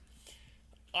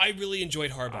 I really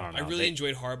enjoyed Harbaugh.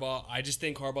 Enjoyed Harbaugh. I just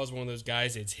think Harbaugh's one of those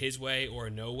guys. It's his way or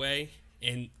no way,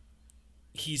 and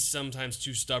he's sometimes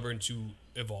too stubborn to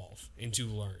evolve and to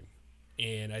learn.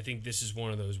 And I think this is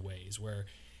one of those ways where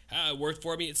it worked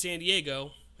for me at San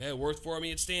Diego. It worked for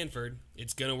me at Stanford.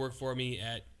 It's gonna work for me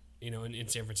at in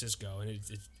San Francisco, and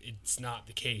it's not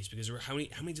the case because how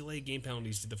many delayed game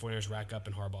penalties did the 49ers rack up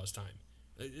in Harbaugh's time?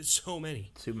 It's so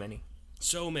many. Too many.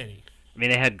 So many. I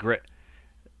mean, they had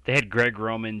Greg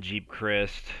Roman, Jeep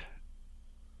Christ.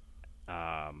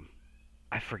 I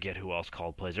forget who else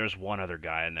called plays. There's one other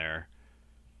guy in there.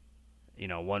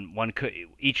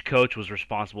 Each coach was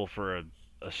responsible for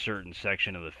a certain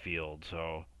section of the field.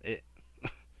 So it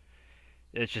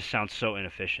just sounds so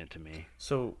inefficient to me.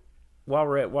 So while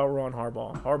we're on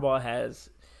Harbaugh has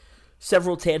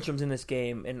several tantrums in this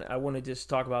game, and I want to just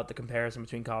talk about the comparison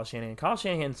between Kyle Shanahan. Kyle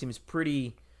Shanahan seems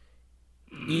pretty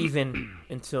even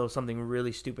until something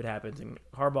really stupid happens, and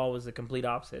Harbaugh was the complete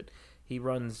opposite. He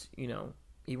runs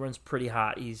pretty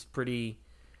hot. He's pretty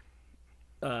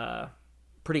out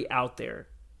there.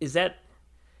 Is that,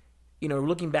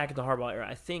 looking back at the Harbaugh era,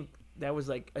 I think that was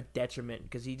like a detriment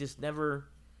because he just never,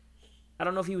 I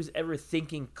don't know if he was ever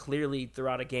thinking clearly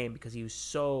throughout a game because he was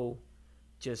so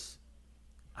just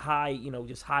high,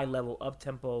 just high level, up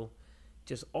tempo,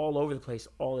 just all over the place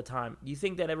all the time. Do you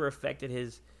think that ever affected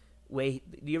his way?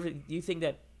 Do you think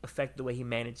that affected the way he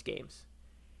managed games,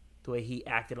 the way he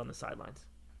acted on the sidelines?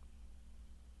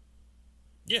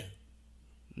 Yeah.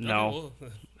 No,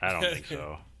 I don't think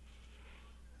so.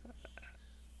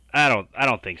 I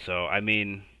don't think so. I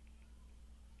mean,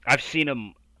 I've seen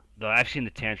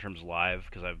the tantrums live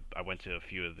because I went to a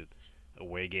few of the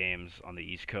away games on the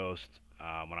East Coast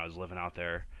when I was living out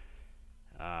there.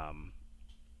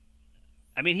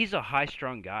 I mean, he's a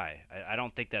high-strung guy. I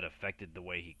don't think that affected the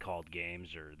way he called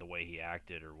games or the way he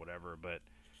acted or whatever, but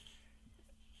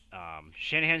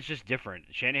Shanahan's just different.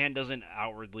 Shanahan doesn't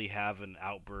outwardly have an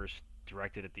outburst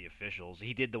directed at the officials.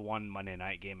 He did the one Monday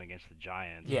night game against the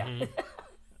Giants. Yeah.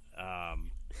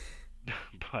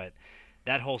 But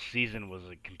that whole season was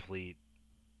a complete.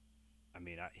 I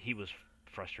mean, he was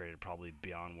frustrated probably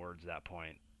beyond words at that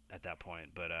point.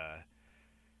 But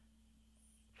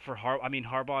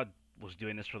Harbaugh was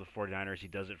doing this for the 49ers. He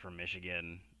does it for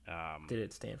Michigan. Did it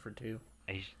at Stanford too?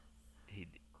 He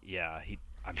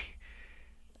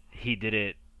did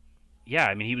it. Yeah,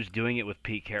 I mean, he was doing it with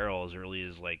Pete Carroll as early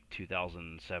as like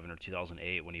 2007 or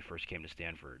 2008 when he first came to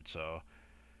Stanford. So,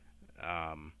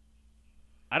 I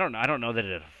don't know that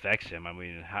it affects him. I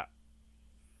mean,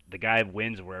 the guy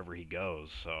wins wherever he goes.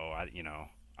 So I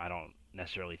don't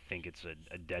necessarily think it's a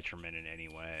detriment in any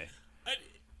way.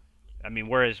 I mean,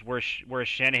 whereas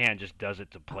Shanahan just does it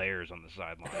to players on the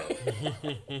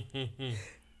sideline.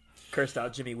 Cursed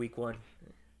out Jimmy week 1.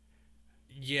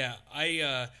 Yeah,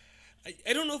 I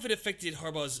don't know if it affected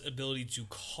Harbaugh's ability to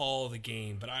call the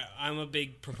game, but I'm a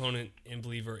big proponent and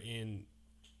believer in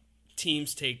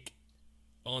teams take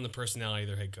on the personality of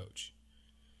their head coach.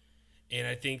 And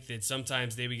I think that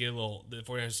sometimes the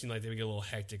 49ers seem like they would get a little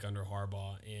hectic under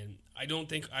Harbaugh. And I don't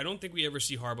think we ever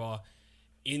see Harbaugh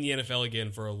in the NFL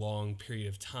again for a long period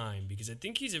of time because I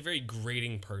think he's a very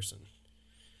grating person.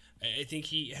 I think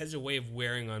he has a way of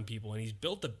wearing on people, and he's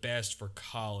built the best for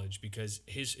college because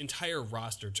his entire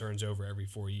roster turns over every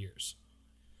 4 years.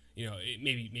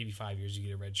 Maybe 5 years you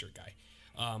get a redshirt guy.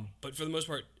 But for the most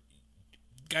part,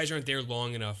 guys aren't there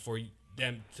long enough for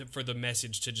the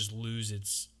message to just lose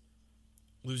its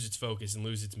focus and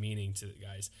lose its meaning to the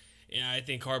guys. And I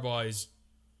think Harbaugh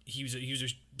he was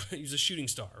a shooting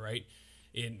star, right?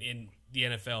 In the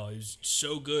NFL, he was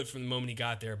so good from the moment he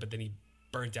got there, but then he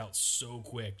burnt out so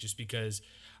quick just because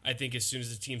I think as soon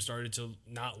as the team started to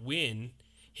not win,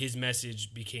 his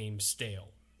message became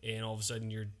stale. And all of a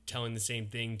sudden you're telling the same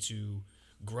thing to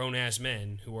grown-ass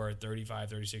men who are 35,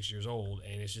 36 years old,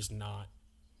 and it's just not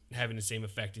having the same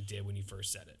effect it did when you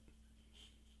first said it.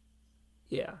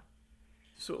 Yeah.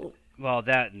 So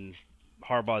that and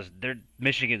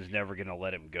Michigan's never going to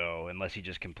let him go unless he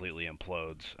just completely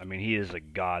implodes. I mean, he is a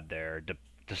god there,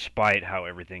 despite how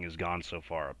everything has gone so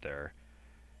far up there.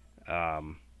 I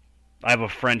have a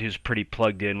friend who's pretty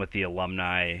plugged in with the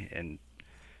alumni and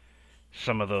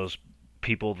some of those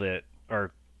people that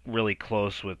are really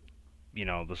close with,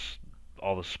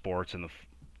 all the sports and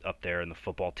up there and the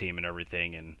football team and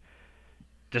everything. And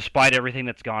despite everything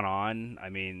that's gone on, I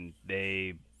mean,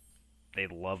 they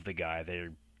love the guy.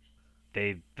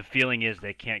 The feeling is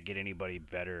they can't get anybody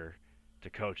better to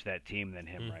coach that team than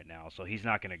him right now. So he's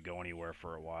not going to go anywhere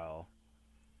for a while.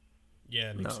 Yeah,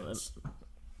 it makes sense.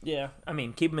 Yeah, I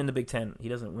mean, keep him in the Big Ten. He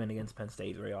doesn't win against Penn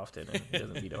State very often, and he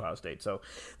doesn't beat Ohio State, so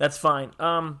that's fine.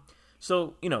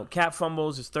 So, Cap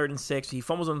fumbles, is 3rd and 6. He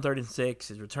fumbles on 3rd and 6.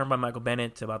 Is returned by Michael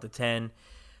Bennett to about the 10.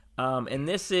 And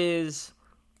this is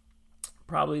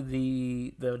probably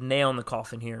the nail in the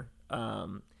coffin here.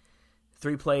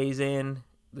 3 plays in,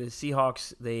 the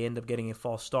Seahawks, they end up getting a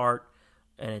false start,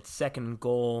 and it's 2nd and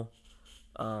goal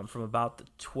from about the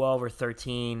 12 or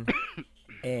 13.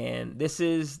 And this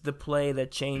is the play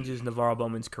that changes NaVorro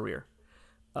Bowman's career.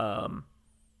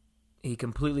 He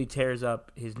completely tears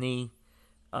up his knee.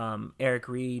 Eric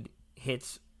Reed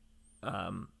hits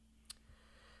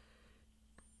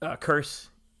Curse,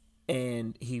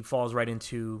 and he falls right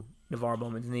into NaVorro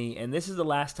Bowman's knee. And this is the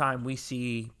last time we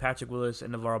see Patrick Willis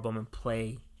and NaVorro Bowman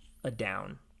play a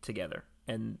down together.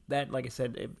 And that, like I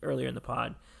said earlier in the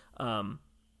pod,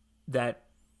 that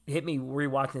hit me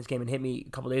rewatching this game and hit me a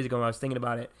couple days ago when I was thinking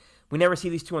about it. We never see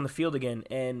these two on the field again.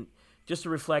 And just to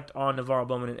reflect on NaVorro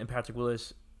Bowman and Patrick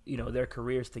Willis, their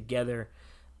careers together,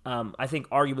 I think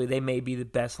arguably they may be the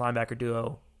best linebacker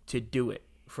duo to do it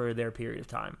for their period of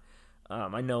time.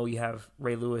 I know you have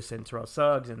Ray Lewis and Terrell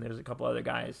Suggs, and there's a couple other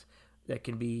guys that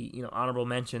can be, honorable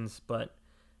mentions, but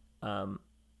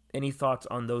any thoughts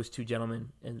on those two gentlemen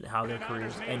and how their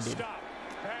careers ended?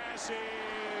 Pass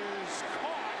is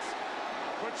caught,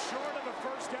 but short of a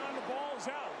first down, the ball's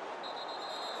out.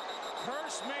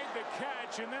 Curse made the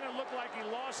catch, and then it looked like he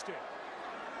lost it.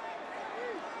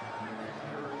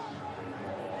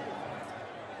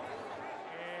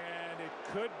 And it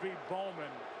could be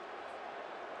Bowman.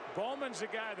 Bowman's the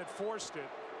guy that forced it.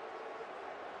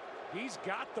 He's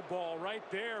got the ball right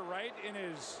there, right in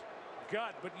his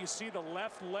gut, but you see the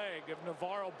left leg of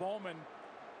NaVorro Bowman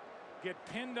get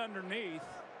pinned underneath,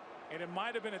 and it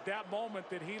might have been at that moment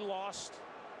that he lost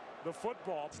the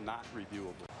football. It's not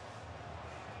reviewable.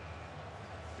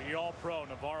 The All-Pro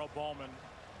NaVorro Bowman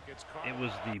gets caught. It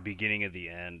was the beginning of the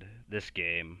end. This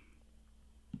game,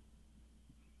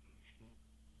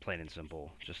 plain and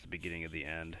simple, just the beginning of the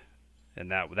end.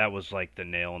 And that was like the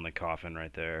nail in the coffin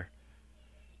right there.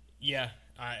 Yeah,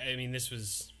 I mean, this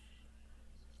was...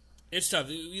 It's tough.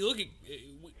 You look at...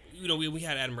 we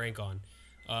had Adam Rank on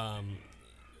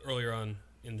earlier on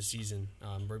in the season,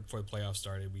 right before the playoffs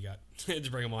started. We got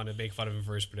to bring him on to make fun of him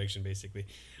for his prediction, basically.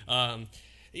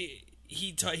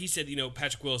 He said,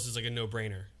 Patrick Willis is like a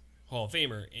no-brainer Hall of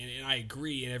Famer, and I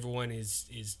agree, and everyone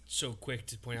is so quick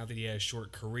to point out that he had a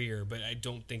short career, but I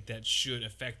don't think that should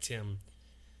affect him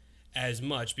as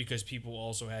much because people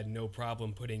also had no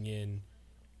problem putting in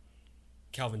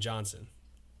Calvin Johnson.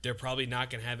 They're probably not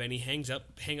going to have any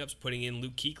hang-ups putting in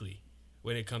Luke Kuechly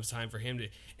when it comes time for him to.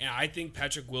 And I think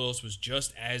Patrick Willis was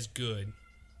just as good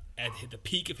at the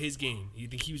peak of his game. You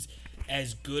think he was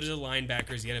as good as a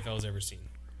linebacker as the NFL has ever seen?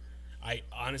 I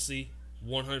honestly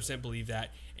 100% believe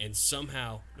that. And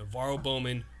somehow NaVorro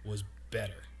Bowman was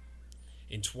better.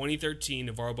 In 2013,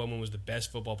 NaVorro Bowman was the best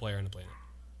football player on the planet.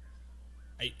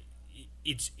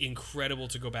 It's incredible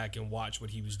to go back and watch what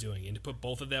he was doing. And to put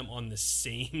both of them on the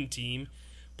same team,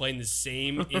 playing the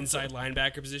same inside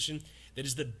linebacker position, that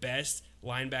is the best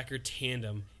linebacker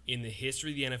tandem in the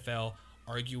history of the NFL.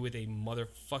 Argue with a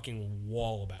motherfucking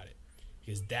wall about it.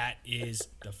 Because that is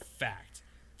the fact.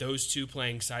 Those two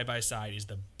playing side by side is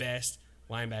the best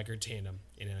linebacker tandem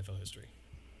in NFL history.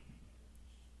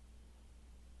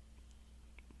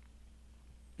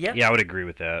 Yeah, I would agree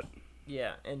with that.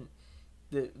 Yeah, and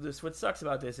what sucks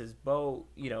about this is Bo,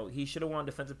 he should have won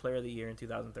Defensive Player of the Year in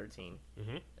 2013.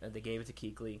 Mm-hmm. They gave it to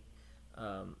Kuechly.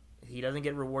 He doesn't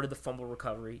get rewarded the fumble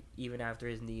recovery even after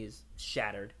his knee is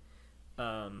shattered.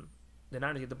 The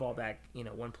Niners get the ball back,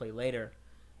 one play later.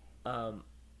 But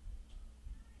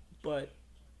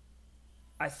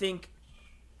I think,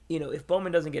 if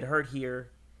Bowman doesn't get hurt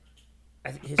here,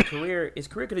 his career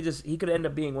could have he could end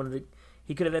up being one of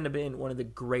the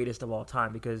greatest of all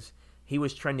time because he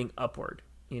was trending upward,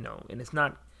 and it's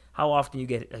not how often you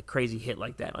get a crazy hit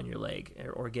like that on your leg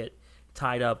or get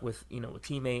tied up with, a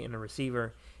teammate and a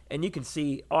receiver. And you can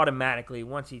see automatically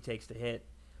once he takes the hit,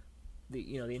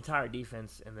 the entire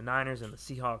defense and the Niners and the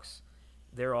Seahawks,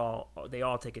 they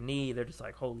all take a knee. They're just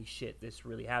like, holy shit, this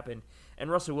really happened.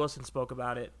 And Russell Wilson spoke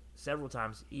about it several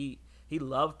times. He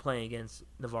loved playing against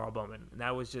NaVorro Bowman, and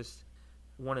that was just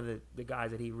one of the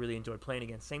guys that he really enjoyed playing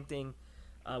against. Same thing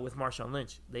with Marshawn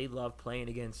Lynch. They loved playing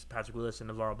against Patrick Willis and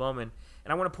NaVorro Bowman.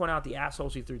 And I want to point out the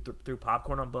assholes who threw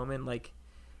popcorn on Bowman. Like,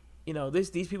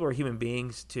 these people are human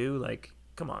beings too. Like,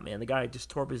 come on, man. The guy just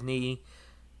tore up his knee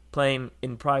playing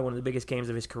in probably one of the biggest games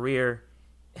of his career,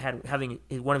 having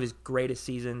one of his greatest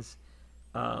seasons.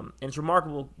 And it's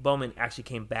remarkable Bowman actually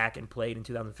came back and played in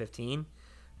 2015.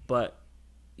 But,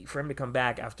 for him to come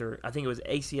back after, I think it was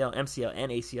ACL, MCL,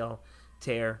 and ACL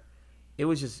tear, it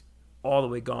was just all the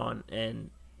way gone. And,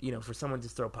 for someone to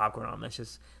throw popcorn on him, that's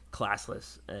just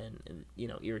classless and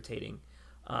irritating.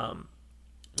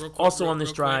 Also on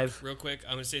this drive. Real quick,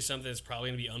 I'm going to say something that's probably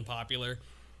going to be unpopular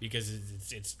because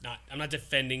it's not. I'm not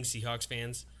defending Seahawks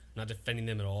fans. I'm not defending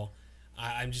them at all.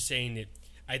 I'm just saying that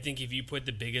I think if you put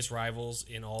the biggest rivals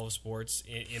in all of sports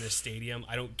in a stadium,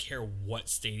 I don't care what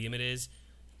stadium it is,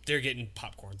 they're getting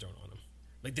popcorn thrown on them.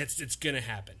 Like it's going to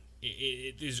happen.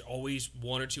 There's always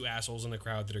one or two assholes in the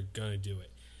crowd that are going to do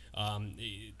it.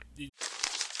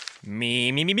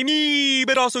 Me,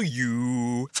 but also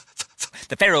you.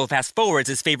 The Pharaoh fast forwards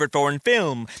his favorite foreign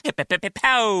film,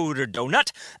 Powder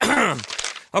Donut.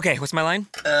 Okay, what's my line?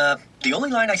 The only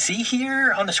line I see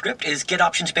here on the script is get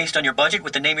options based on your budget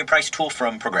with the Name Your Price tool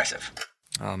from Progressive.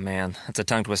 Oh man, that's a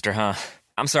tongue twister, huh?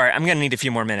 I'm sorry, I'm gonna need a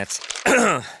few more minutes.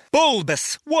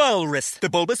 Bulbous Walrus, the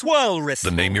Bulbous Walrus.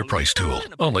 The Name Your Price tool,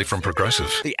 only from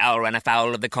Progressive. The owl ran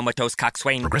afoul of the comatose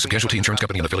coxswain. Progressive Casualty Insurance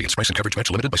Company and affiliates. Price and coverage match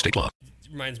limited by state law.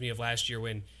 It reminds me of last year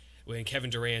when Kevin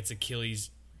Durant's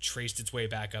Achilles traced its way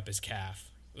back up his calf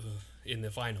in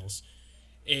the finals.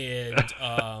 And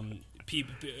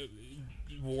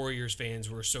Warriors fans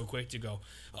were so quick to go,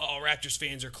 "Oh, Raptors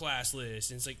fans are classless,"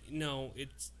 and it's like, no,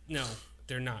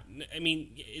 they're not. I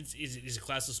mean, is a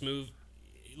classless move.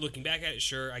 Looking back at it,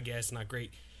 sure, I guess not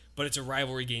great, but it's a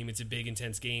rivalry game. It's a big,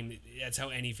 intense game. That's how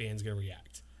any fan's gonna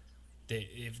react.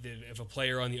 If a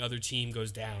player on the other team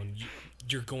goes down,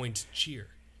 you're going to cheer.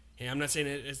 And I'm not saying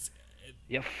it's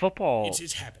football.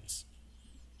 It happens.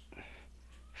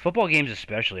 Football games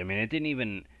especially. I mean, they don't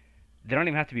even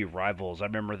have to be rivals. I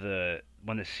remember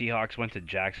when the Seahawks went to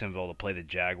Jacksonville to play the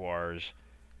Jaguars,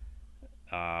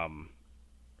 and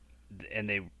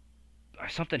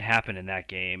something happened in that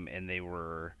game, and they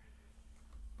were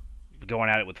going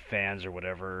at it with fans or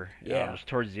whatever. Yeah. It was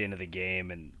towards the end of the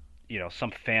game, and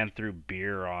some fan threw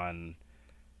beer on,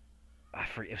 I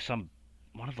forget,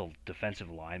 one of the defensive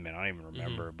linemen. I don't even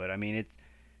remember, Mm-hmm. but I mean, it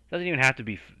doesn't even have to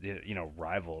be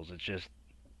rivals. It's just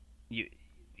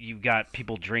you've got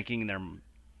people drinking their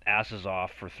asses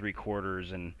off for 3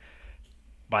 quarters, and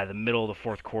by the middle of the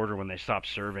fourth quarter, when they stop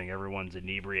serving, everyone's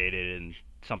inebriated, and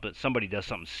somebody does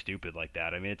something stupid like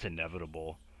that. I mean, it's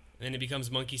inevitable. And it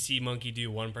becomes monkey see, monkey do.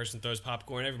 One person throws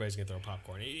popcorn, everybody's gonna throw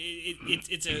popcorn.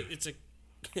 It's a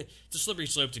slippery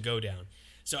slope to go down.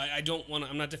 So I don't want to.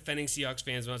 I'm not defending Seahawks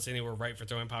fans. I'm not saying they were right for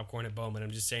throwing popcorn at Bowman.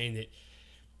 I'm just saying that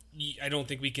I don't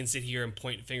think we can sit here and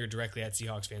point a finger directly at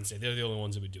Seahawks fans and say they're the only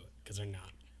ones that would do it, because they're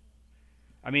not.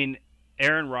 I mean,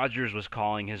 Aaron Rodgers was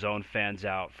calling his own fans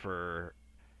out for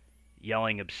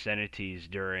yelling obscenities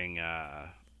during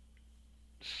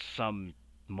some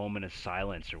moment of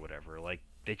silence or whatever. Like,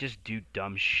 they just do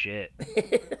dumb shit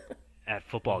at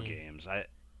football games. I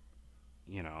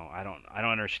don't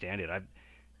understand it. I've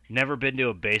never been to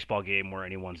a baseball game where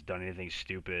anyone's done anything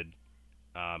stupid,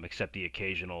 except the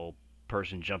occasional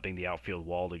person jumping the outfield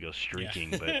wall to go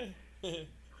streaking. But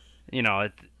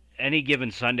any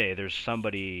given Sunday, there's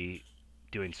somebody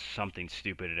doing something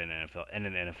stupid in an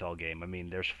NFL game. I mean,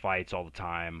 there's fights all the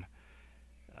time.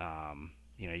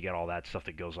 You got all that stuff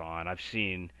that goes on. I've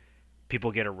seen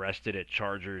people get arrested at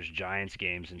Chargers-Giants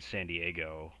games in San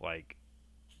Diego, like,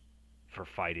 for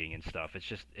fighting and stuff.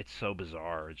 It's so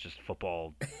bizarre. It's just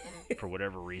football, for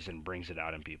whatever reason, brings it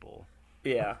out in people.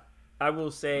 Yeah. I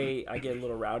will say I get a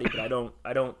little rowdy, but I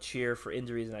don't cheer for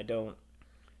injuries, and I don't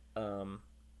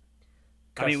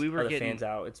I mean, we were other getting fans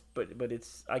out. But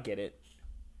it's I get it.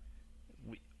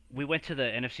 We went to the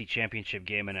NFC Championship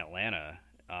game in Atlanta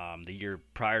the year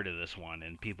prior to this one,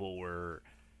 and people were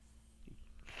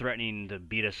threatening to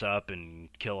beat us up and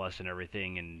kill us and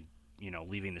everything, and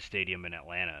leaving the stadium in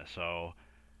Atlanta. So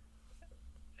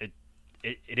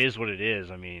it is what it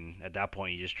is. I mean, at that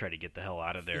point, you just try to get the hell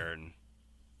out of there, and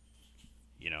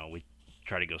we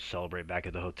try to go celebrate back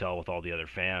at the hotel with all the other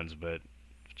fans. But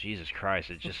Jesus Christ,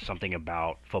 it's just something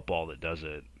about football that does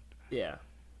it. Yeah.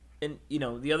 And,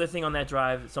 the other thing on that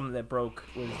drive, something that broke,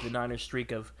 was the Niners'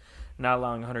 streak of not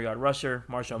allowing a 100-yard rusher.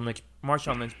 Marshawn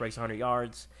Lynch breaks 100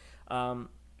 yards.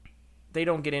 They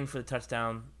don't get in for the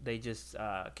touchdown. They just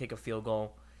kick a field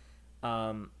goal.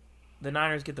 The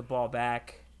Niners get the ball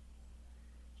back.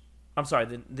 I'm sorry,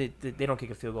 they don't kick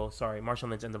a field goal. Sorry, Marshawn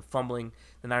Lynch ends up fumbling.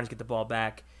 The Niners get the ball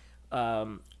back.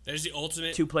 There's the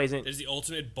ultimate 2 plays in. There's the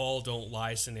ultimate ball don't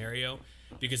lie scenario,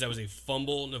 because that was a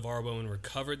fumble. NaVorro Bowman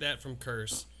recovered that from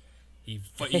Curse. He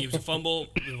was a fumble.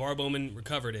 NaVorro Bowman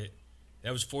recovered it.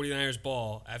 That was 49ers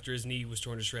ball after his knee was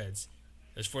torn to shreds.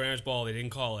 It was 49ers ball. They didn't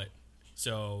call it.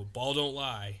 So ball don't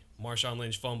lie. Marshawn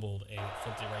Lynch fumbled and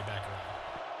flipped it right back around.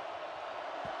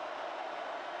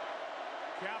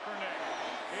 Kaepernick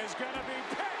is going to be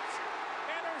picked,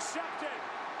 intercepted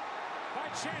by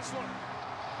Chancellor.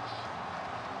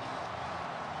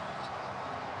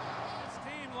 This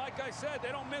team, like I said, they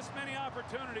don't miss many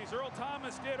opportunities. Earl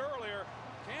Thomas did earlier.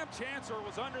 Cam Chancellor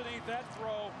was underneath that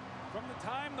throw from the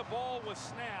time the ball was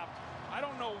snapped. I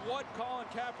don't know what Colin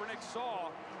Kaepernick saw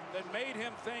that made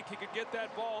him think he could get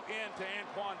that ball into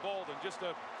Anquan Boldin. Just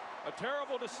a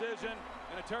terrible decision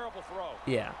and a terrible throw.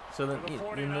 Yeah, so the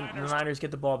Niners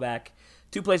get the ball back.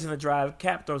 2 plays in the drive.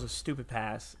 Cap throws a stupid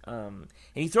pass. And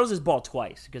he throws his ball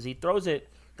twice because he throws it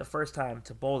the first time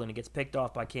to Boldin. It gets picked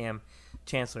off by Cam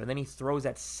Chancellor. And then he throws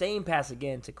that same pass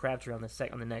again to Crabtree on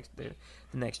the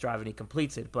next drive, and he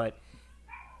completes it. But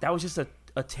that was just a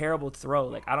terrible throw.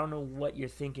 Like, I don't know what you're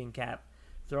thinking, Cap,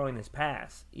 throwing this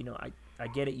pass. You know, I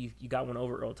get it. You got one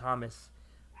over Earl Thomas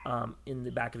in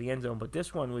the back of the end zone, but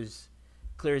this one was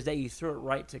clear as day. You threw it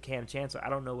right to Cam Chancellor. I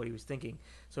don't know what he was thinking.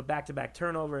 So back-to-back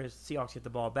turnovers. Seahawks get the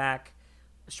ball back.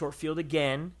 Short field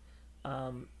again,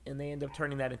 and they end up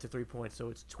turning that into 3 points.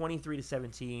 So it's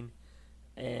 23-17,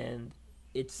 and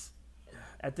it's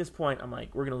at this point I'm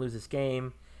like, we're going to lose this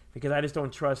game because I just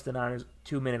don't trust the Niners'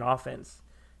 2-minute offense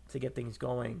to get things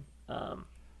going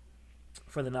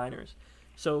for the Niners.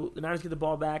 So the Niners get the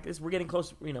ball back. We're getting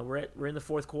close. You know, we're in the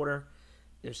fourth quarter.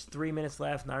 There's 3 minutes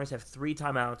left. Niners have 3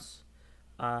 timeouts.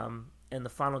 And the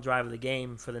final drive of the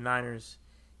game for the Niners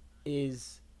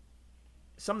is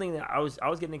something that I was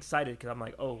getting excited because I'm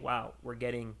like, oh, wow, we're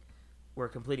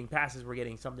completing passes. We're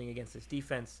getting something against this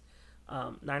defense.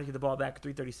 Niners get the ball back,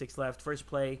 3:36 left. First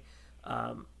play,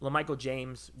 LaMichael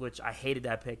James, which I hated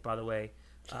that pick, by the way.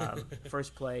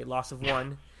 First play, loss of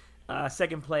 1.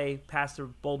 Second play, pass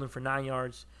to Boldin for 9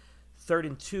 yards. 3rd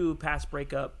and 2, pass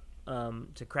breakup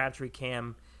to Crabtree.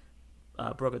 Cam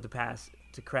broke up the pass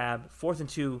to Crab. 4th and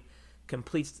 2,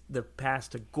 completes the pass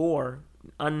to Gore.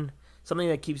 Something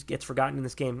that gets forgotten in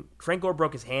this game. Frank Gore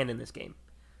broke his hand in this game.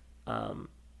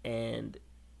 And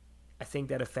I think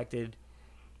that affected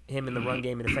him in the run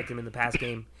game and affected him in the pass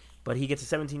game. But he gets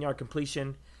a 17-yard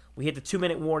completion. We hit the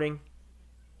 2-minute warning.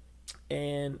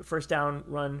 And first down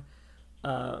run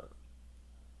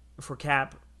for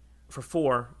Cap for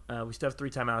 4. We still have 3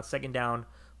 timeouts. Second down,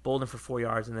 Boldin for 4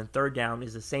 yards. And then third down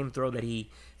is the same throw that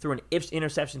he threw an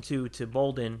interception to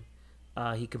Boldin.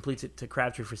 He completes it to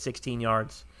Crabtree for 16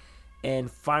 yards.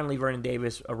 And finally, Vernon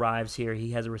Davis arrives here.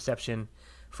 He has a reception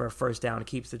for a first down. It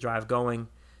keeps the drive going.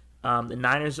 The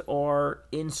Niners are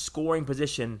in scoring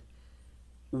position.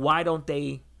 Why don't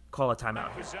they call a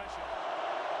timeout here? Kaepernick,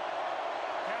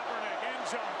 end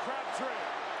zone, Crabtree,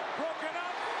 broken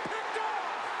up, picked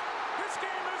off. This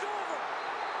game is over.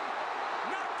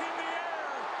 Knocked in the air,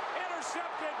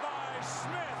 intercepted by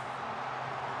Smith.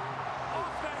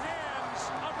 Off the hands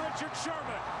of Richard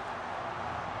Sherman.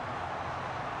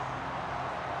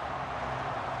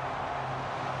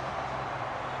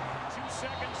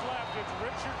 Seconds left. It's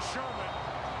Richard Sherman,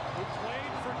 who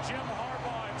played for Jim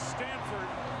Harbaugh at Stanford,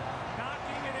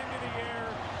 knocking it into the air,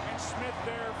 and Smith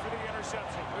there for the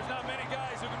interception. There's not many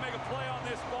guys who can make a play on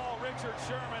this ball. Richard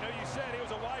Sherman, who you said he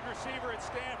was a wide receiver at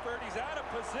Stanford, he's out of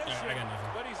position,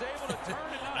 but he's able to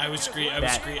turn it up. I was screaming.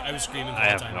 I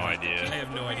have no idea. I have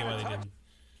no idea why they didn't.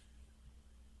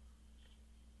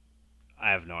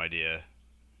 I have no idea.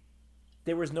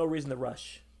 There was no reason to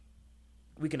rush.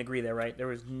 We can agree there, right? There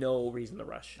was no reason to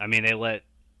rush. I mean, they let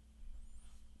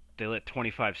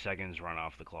 25 seconds run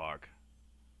off the clock.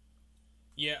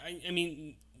 Yeah, I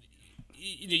mean,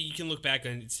 you can look back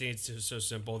and say it's so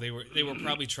simple. They were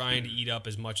probably trying to eat up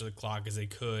as much of the clock as they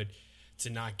could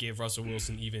to not give Russell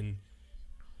Wilson even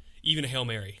a Hail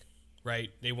Mary,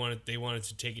 right? They wanted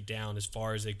to take it down as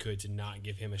far as they could to not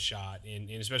give him a shot,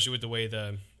 and especially with the way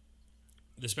the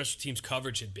special teams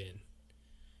coverage had been,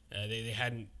 they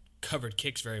hadn't covered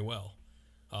kicks very well.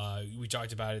 We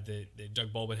talked about it that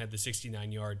Doug Baldwin had the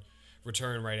 69-yard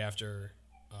return right after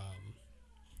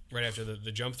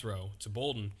the jump throw to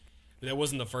Boldin. But that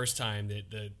wasn't the first time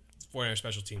that the 49ers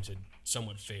special teams had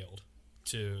somewhat failed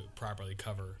to properly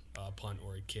cover a punt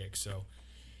or a kick. So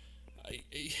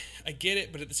I get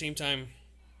it, but at the same time,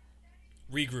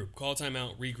 regroup, call a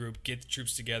timeout, regroup, get the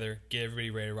troops together, get everybody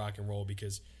ready to rock and roll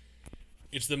because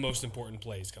it's the most important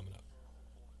plays coming up.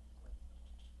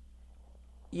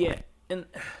 Yeah, and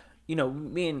you know,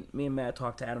 me and Matt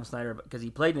talked to Adam Snyder because he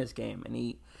played in this game, and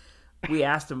we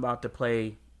asked him about the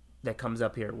play that comes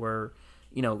up here, where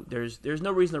you know there's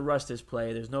no reason to rush this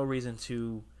play. There's no reason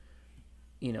to,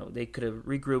 you know, they could have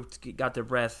regrouped, got their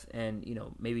breath, and you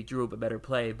know maybe drew up a better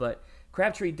play. But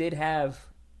Crabtree did have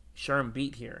Sherman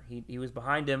beat here. He was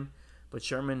behind him, but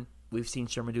Sherman, we've seen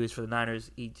Sherman do this for the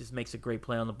Niners. He just makes a great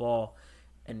play on the ball,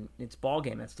 and it's ball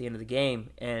game. That's the end of the game.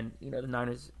 And, you know, the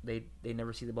Niners, they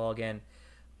never see the ball again.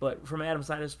 But from Adam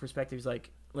Snyder's perspective, he's like,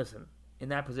 listen, in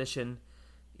that position,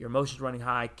 your emotion's running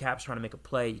high, Cap's trying to make a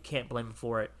play, you can't blame him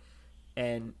for it.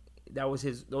 And those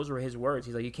were his words.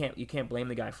 He's like, you can't blame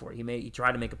the guy for it. He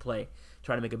tried to make a play,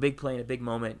 tried to make a big play in a big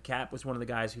moment. Cap was one of the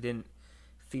guys who didn't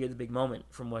fear the big moment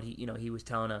from what he was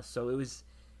telling us. So it was,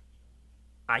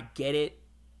 I get it,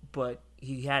 but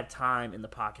he had time in the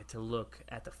pocket to look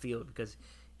at the field, because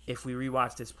if we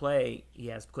rewatch this play, he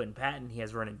has Quentin Patton, he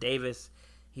has Vernon Davis,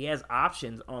 he has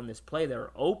options on this play that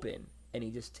are open, and he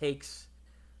just takes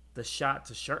the shot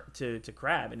to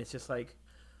Crab, and it's just like,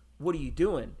 what are you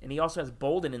doing? And he also has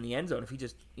Bolden in the end zone. If he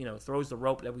just throws the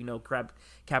rope that we know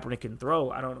Kaepernick can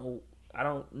throw, I don't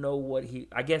know what he.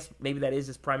 I guess maybe that is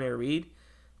his primary read,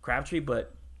 Crabtree,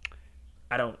 but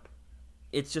I don't.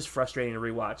 It's just frustrating to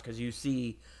rewatch because you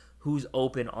see who's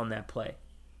open on that play.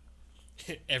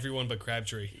 Everyone but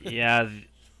Crabtree. Yeah.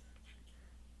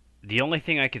 The only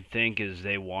thing I could think is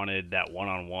they wanted that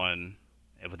one-on-one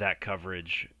with that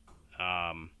coverage.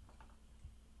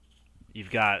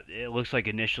 You've got, it looks like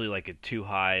initially like a too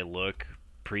high look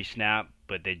pre-snap,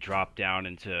 but they drop down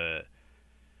into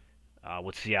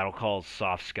what Seattle calls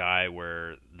soft sky,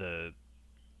 where the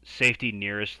safety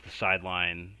nearest the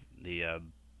sideline, we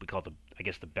call it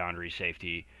the boundary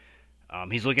safety,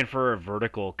 he's looking for a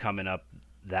vertical coming up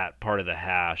that part of the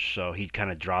hash, so he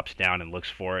kind of drops down and looks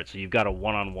for it. So you've got a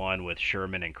one-on-one with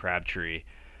Sherman and Crabtree.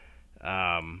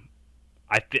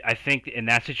 I think in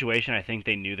that situation, I think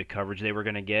they knew the coverage they were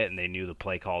going to get, and they knew the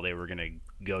play call they were going to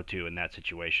go to in that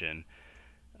situation.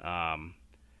 And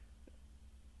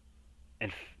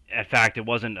in fact, it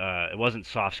wasn't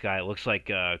soft sky. It looks like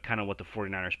kind of what the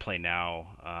 49ers play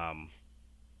now,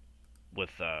 with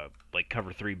like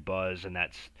cover 3 buzz, and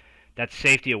that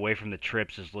safety away from the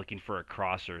trips is looking for a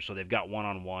crosser. So they've got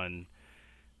one-on-one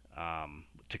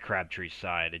to Crabtree's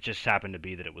side. It just happened to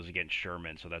be that it was against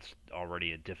Sherman, so that's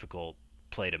already a difficult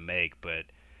play to make. But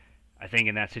I think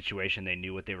in that situation they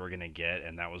knew what they were going to get,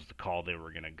 and that was the call they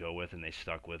were going to go with, and they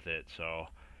stuck with it. So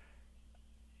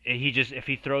if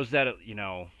he throws that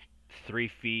 3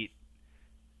 feet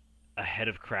ahead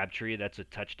of Crabtree, that's a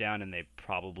touchdown, and they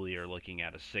probably are looking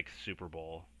at a 6th Super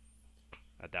Bowl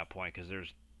at that point, because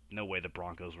there's no way the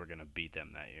Broncos were going to beat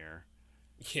them that year.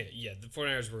 Yeah, the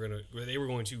 49ers were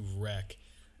going to wreck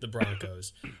the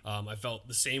Broncos. I felt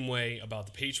the same way about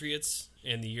the Patriots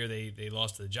and the year they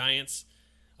lost to the Giants.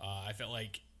 I felt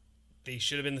like they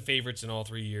should have been the favorites in all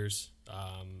 3 years.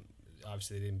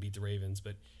 Obviously, they didn't beat the Ravens,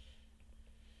 but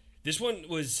this one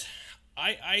was...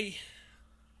 I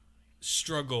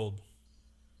struggled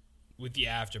with the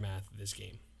aftermath of this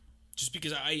game, just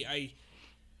because I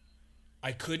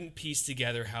couldn't piece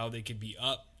together how they could be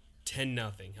up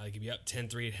 10-0, how they could be up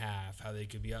 10-3 at half, how they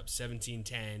could be up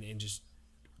 17-10 and just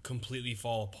completely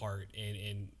fall apart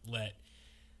and let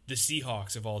the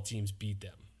Seahawks of all teams beat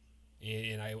them.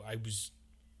 And I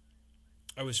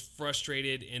was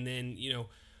frustrated. And then,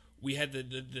 we had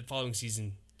the following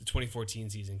season, the 2014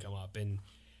 season, come up, and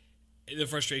the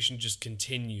frustration just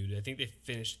continued. I think they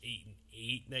finished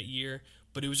 8-8 that year,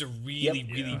 but it was a really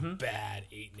bad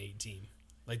 8-8 team.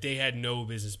 Like, they had no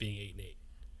business being 8-8.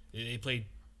 They played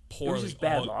poorly. It was just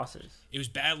bad losses. It was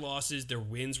bad losses. Their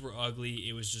wins were ugly.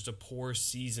 It was just a poor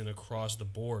season across the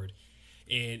board.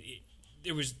 And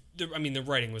the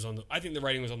writing was on the. I think the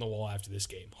writing was on the wall after this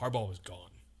game. Harbaugh was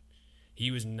gone.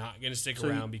 He was not going to stick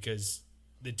around because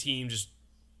the team just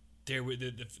there were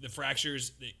the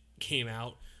fractures that came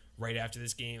out right after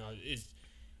this game.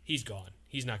 He's gone.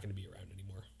 He's not going to be around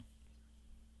anymore.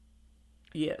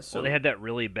 Yeah. So they had that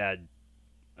really bad.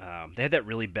 They had that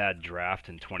really bad draft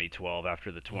in 2012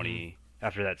 after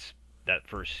after that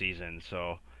first season.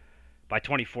 So by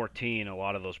 2014, a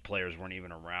lot of those players weren't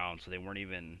even around, so they weren't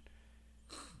even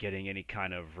getting any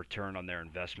kind of return on their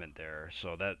investment there.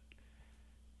 So that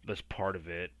was part of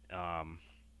it.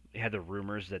 They had the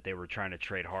rumors that they were trying to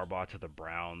trade Harbaugh to the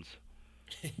Browns.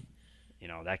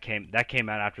 That came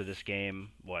out after this game.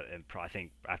 I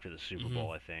think after the Super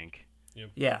Bowl. I think. Yep.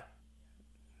 Yeah.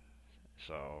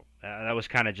 So that was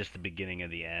kind of just the beginning of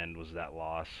the end, was that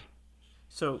loss.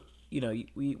 So,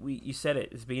 you said it.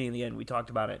 It's the beginning of the end. We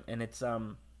talked about it. And it's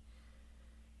the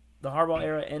Harbaugh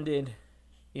era ended,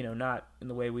 not in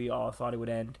the way we all thought it would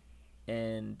end.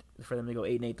 And for them to go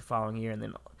 8-8 the following year. And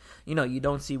then, you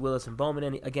don't see Willis and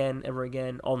Bowman ever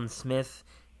again. Alden Smith,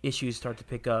 issues start to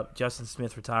pick up. Justin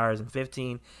Smith retires in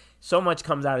 15. So much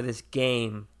comes out of this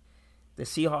game. The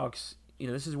Seahawks,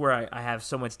 this is where I have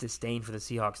so much disdain for the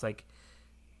Seahawks. Like,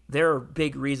 they're a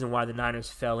big reason why the Niners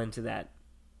fell into that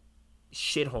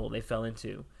shithole they fell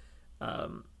into.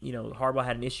 Harbaugh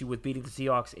had an issue with beating the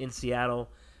Seahawks in Seattle.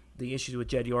 The issues with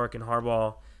Jed York and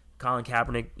Harbaugh. Colin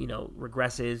Kaepernick,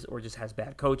 regresses or just has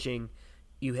bad coaching.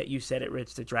 You said it,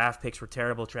 Rich. The draft picks were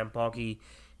terrible. Trent Baalke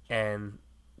and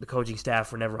the coaching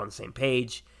staff were never on the same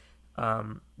page.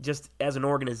 Just as an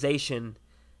organization,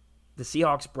 the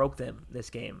Seahawks broke them this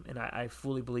game, and I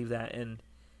fully believe that. And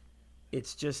it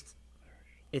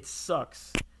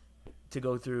sucks to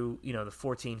go through, the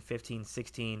 14, 15,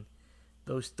 16.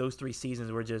 Those 3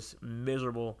 seasons were just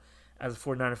miserable as a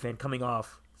 49er fan coming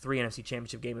off 3 NFC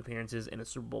Championship game appearances and a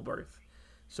Super Bowl berth.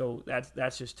 So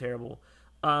that's just terrible.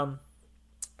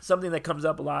 Something that comes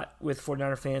up a lot with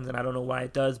 49er fans, and I don't know why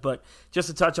it does, but just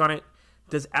to touch on it,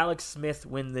 does Alex Smith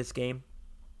win this game?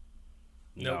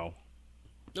 No.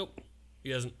 Nope.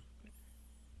 He doesn't.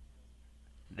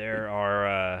 There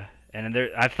are,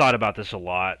 I've thought about this a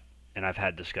lot, and I've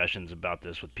had discussions about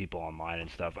this with people online and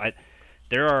stuff.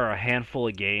 There are a handful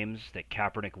of games that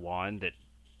Kaepernick won that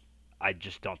I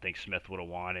just don't think Smith would have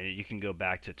won. And you can go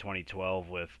back to 2012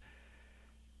 with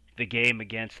the game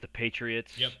against the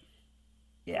Patriots. Yep.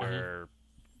 Yeah. Where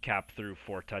Cap threw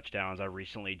 4 touchdowns. I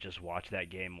recently just watched that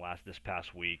game this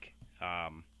past week.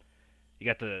 You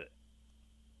got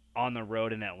on the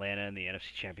road in Atlanta in the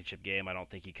NFC Championship game. I don't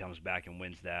think he comes back and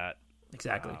wins that.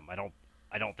 Exactly. I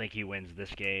don't think he wins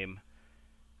this game.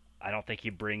 I don't think he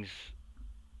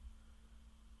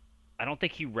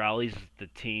rallies the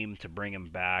team to bring him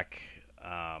back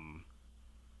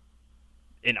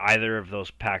in either of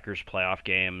those Packers playoff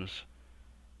games.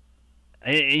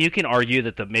 And you can argue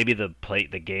that maybe the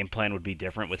game plan would be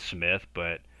different with Smith,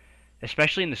 but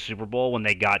especially in the Super Bowl when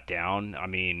they got down, I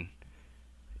mean,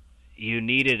 you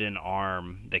needed an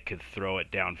arm that could throw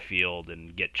it downfield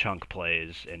and get chunk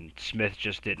plays, and Smith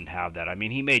just didn't have that. I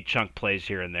mean, he made chunk plays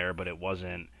here and there, but it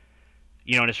wasn't.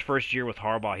 In his first year with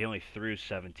Harbaugh, he only threw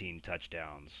 17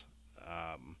 touchdowns.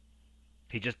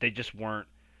 They just weren't.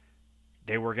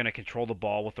 They were going to control the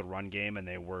ball with the run game, and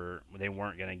they weren't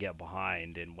going to get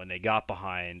behind. And when they got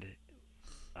behind,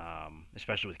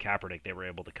 especially with Kaepernick, they were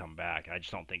able to come back. I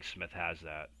just don't think Smith has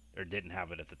that, or didn't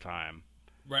have it at the time.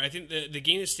 Right. I think the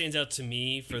game that stands out to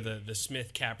me for the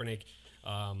Smith Kaepernick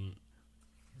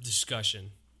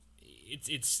discussion,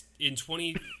 it's in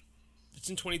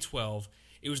 2012.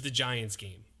 It was the Giants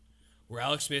game where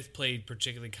Alex Smith played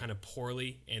particularly kind of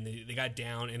poorly, and they got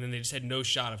down, and then they just had no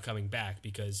shot of coming back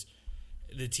because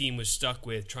the team was stuck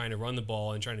with trying to run the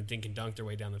ball and trying to dink and dunk their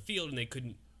way down the field, and they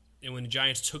couldn't. And when the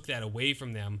Giants took that away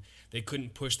from them, they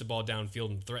couldn't push the ball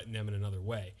downfield and threaten them in another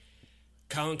way.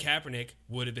 Colin Kaepernick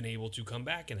would have been able to come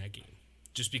back in that game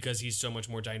just because he's so much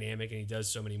more dynamic and he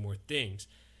does so many more things.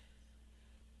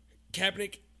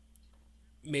 Kaepernick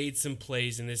made some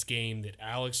plays in this game that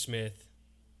Alex Smith,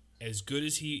 as good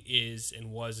as he is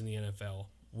and was in the NFL,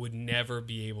 would never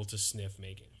be able to sniff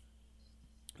making.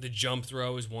 The jump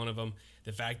throw is one of them.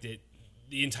 The fact that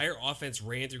the entire offense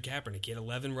ran through Kaepernick. He had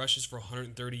 11 rushes for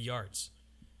 130 yards.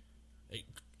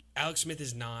 Alex Smith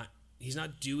is not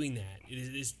doing that.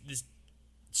 This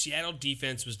Seattle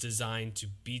defense was designed to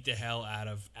beat the hell out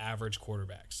of average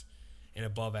quarterbacks and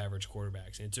above average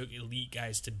quarterbacks, and it took elite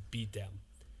guys to beat them.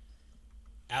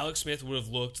 Alex Smith would have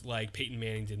looked like Peyton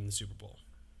Manning did in the Super Bowl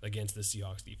against the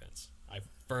Seahawks defense. I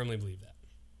firmly believe that.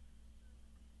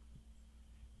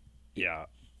 Yeah.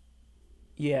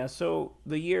 Yeah, so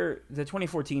the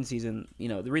 2014 season,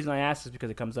 the reason I asked is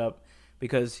because it comes up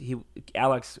because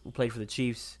Alex played for the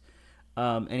Chiefs,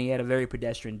 and he had a very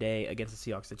pedestrian day against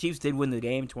the Seahawks. The Chiefs did win the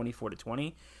game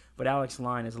 24-20, but Alex's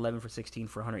line is 11 for 16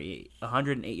 for 108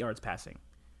 yards passing.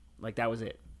 That was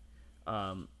it.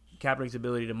 Kaepernick's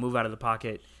ability to move out of the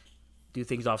pocket, do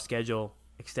things off schedule,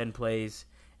 extend plays,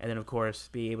 and then, of course,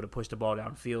 be able to push the ball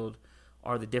downfield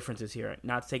are the differences here.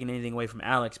 Not taking anything away from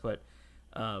Alex, but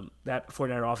that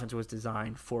 49er offense was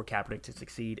designed for Kaepernick to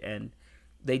succeed, and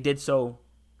they did so,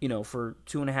 for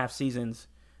 2.5 seasons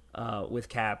with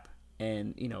Cap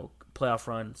and, playoff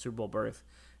run, Super Bowl berth,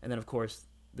 and then, of course,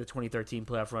 the 2013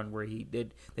 playoff run where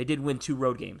they did win 2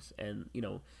 road games, and,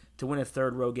 to win a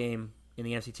 3rd road game in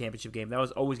the NFC Championship game, that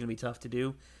was always going to be tough to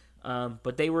do,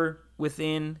 but they were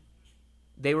within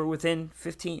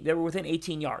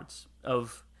 18 yards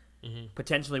of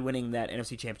potentially winning that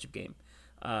NFC Championship game.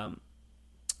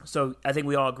 So I think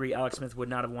we all agree Alex Smith would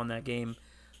not have won that game.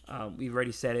 We've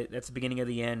already said it. That's the beginning of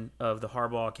the end of the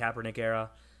Harbaugh-Kaepernick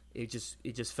era. It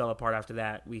just fell apart after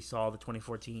that. We saw the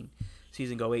 2014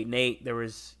 season go 8-8. There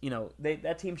was,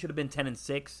 that team should have been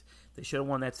 10-6. They should have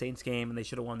won that Saints game, and they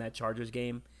should have won that Chargers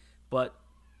game. But,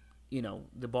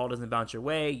 the ball doesn't bounce your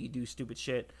way. You do stupid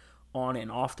shit on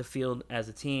and off the field as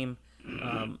a team.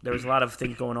 There was a lot of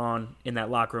things going on in that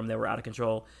locker room that were out of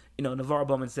control. NaVorro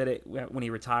Bowman said it when he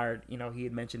retired. He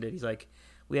had mentioned it. He's like,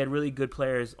 we had really good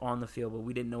players on the field, but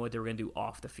we didn't know what they were going to do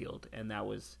off the field. And that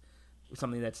was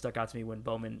something that stuck out to me when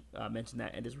Bowman mentioned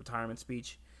that in his retirement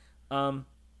speech. The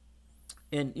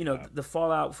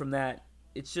fallout from that,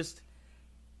 it's just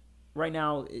right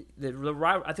now,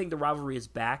 I think the rivalry is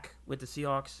back with the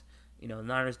Seahawks. The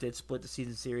Niners did split the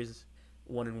season series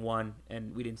 1-1,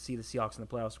 and we didn't see the Seahawks in the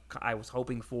playoffs. I was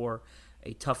hoping for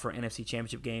a tougher NFC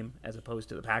Championship game as opposed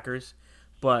to the Packers,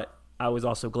 but I was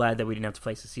also glad that we didn't have to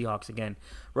face the Seahawks again.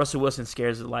 Russell Wilson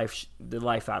scares the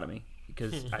life out of me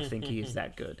because I think he is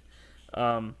that good.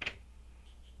 But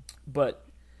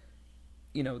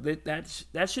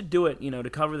that should do it. To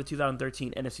cover the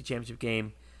 2013 NFC Championship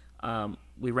game.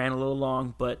 We ran a little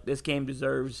long, but this game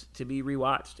deserves to be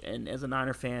rewatched. And as a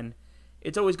Niner fan,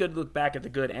 it's always good to look back at the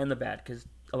good and the bad because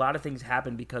a lot of things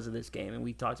happened because of this game, and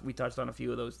we touched on a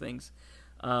few of those things.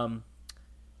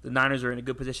 The Niners are in a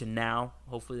good position now.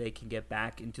 Hopefully they can get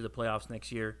back into the playoffs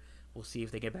next year. We'll see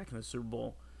if they get back in the Super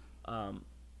Bowl.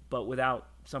 But without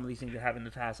some of these things that happened in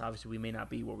the past, obviously we may not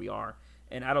be where we are.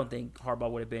 And I don't think Harbaugh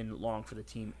would have been long for the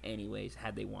team anyways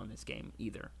had they won this game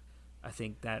either. I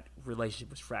think that relationship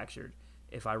was fractured.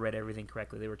 If I read everything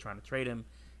correctly, they were trying to trade him.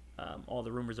 All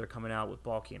the rumors are coming out with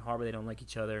Balky and Harbaugh. They don't like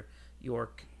each other.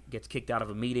 York gets kicked out of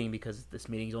a meeting because this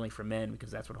meeting is only for men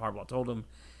because that's what Harbaugh told him.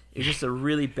 It's just a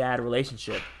really bad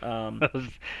relationship. I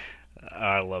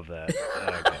love that.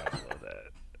 I love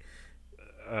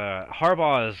that.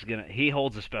 Harbaugh he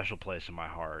holds a special place in my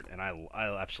heart, and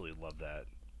I absolutely love that.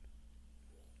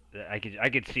 I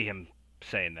could see him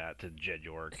saying that to Jed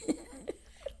York.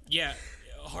 Yeah,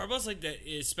 Harbaugh's like that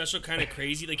is special kind of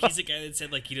crazy. Like he's the guy that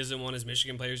said like he doesn't want his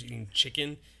Michigan players eating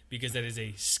chicken because that is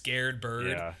a scared bird.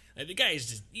 Yeah. Like, the guy is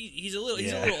just he's a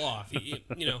little off.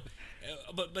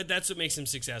 But that's what makes him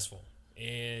successful.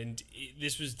 And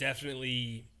this was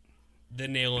definitely the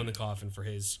nail in the coffin for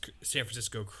his San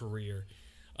Francisco career.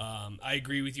 I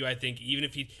agree with you. I think even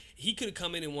if he could have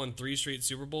come in and won 3 straight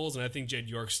Super Bowls, and I think Jed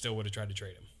York still would have tried to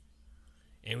trade him.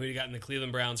 And we'd have gotten the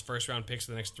Cleveland Browns first-round picks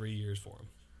for the next 3 years for him.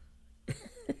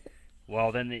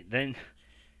 Well, then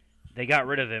they got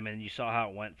rid of him, and you saw how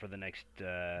it went for the next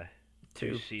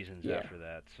 2 seasons after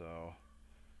that. So,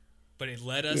 but it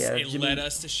led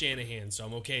us to Shanahan, so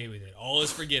I'm okay with it. All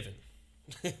is forgiven.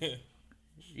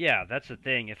 Yeah, that's the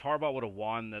thing. If Harbaugh would have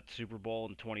won that Super Bowl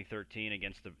in 2013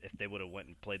 if they would have went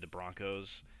and played the Broncos,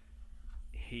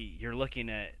 you're looking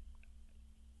at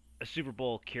a Super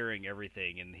Bowl curing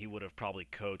everything, and he would have probably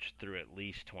coached through at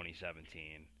least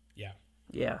 2017. Yeah.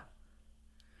 Yeah.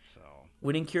 So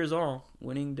winning cures all.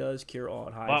 Winning does cure all.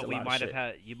 It hides but a lot of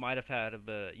shit. You might have had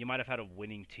a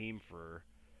winning team for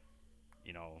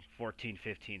 14,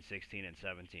 15, 16, and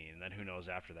 17, and then who knows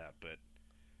after that. But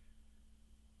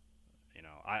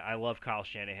I love Kyle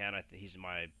Shanahan. He's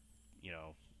my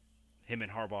him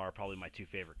and Harbaugh are probably my 2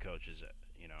 favorite coaches.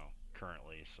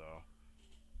 Currently. So.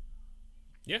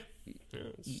 Yeah.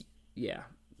 Yeah.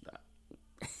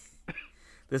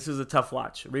 This was a tough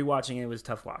watch. Rewatching it was a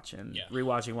tough watch, and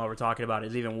rewatching while we're talking about it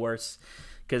is even worse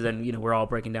because then we're all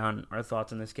breaking down our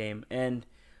thoughts on this game. And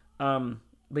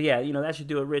but yeah, that should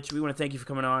do it. Rich, we want to thank you for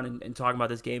coming on and talking about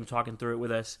this game, talking through it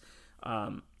with us,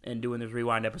 and doing this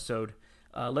rewind episode.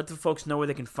 Let the folks know where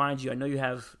they can find you. I know you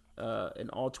have an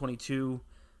All-22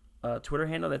 Twitter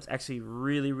handle that's actually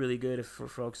really, really good for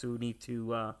folks who need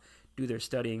to do their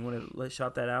studying. Want to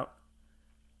shout that out?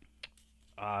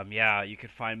 Yeah, you can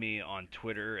find me on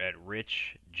Twitter at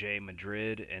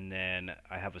RichJMadrid, and then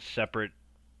I have a separate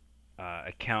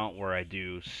account where I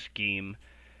do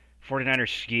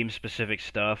 49ers scheme-specific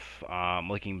stuff.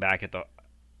 Looking back at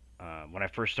when I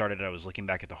first started, I was looking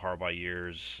back at the Harbaugh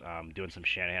years, doing some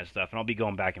Shanahan stuff, and I'll be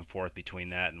going back and forth between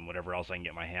that and whatever else I can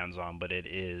get my hands on, but it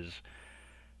is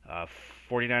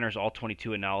 49ers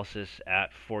All-22 analysis at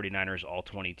 49ers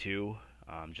All-22,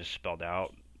 just spelled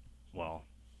out. Well,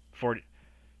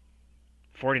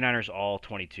 49ers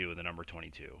All-22, the number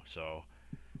 22. So,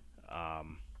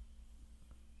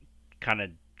 kind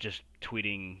of just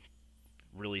tweeting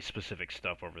really specific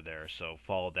stuff over there. So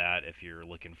follow that if you're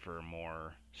looking for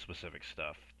more specific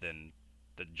stuff than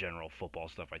the general football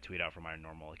stuff I tweet out from my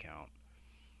normal account.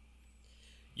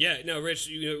 Yeah, no, Rich,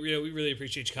 we really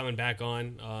appreciate you coming back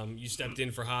on. You stepped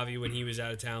in for Javi when he was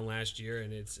out of town last year,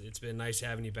 and it's been nice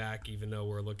having you back, even though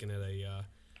we're looking at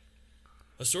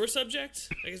a sore subject.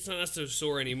 I guess it's not so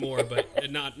sore anymore,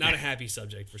 but not a happy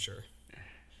subject for sure.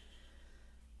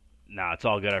 Nah, it's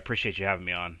all good. I appreciate you having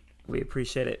me on. We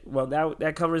appreciate it. Well,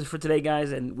 that covers it for today,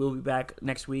 guys, and we'll be back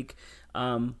next week.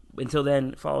 Until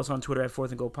then, follow us on Twitter at 4th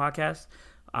and Goal Podcast.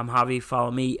 I'm Javi.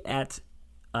 Follow me at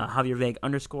JavierVeg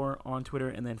 _ on Twitter,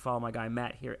 and then follow my guy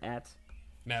Matt here at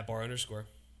MattBar _.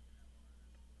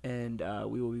 And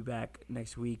we will be back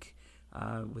next week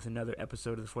with another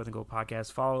episode of the 4th and Goal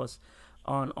podcast. Follow us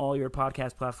on all your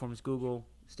podcast platforms, Google,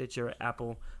 Stitcher,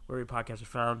 Apple, where your podcasts are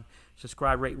found.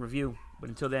 Subscribe, rate, and review. But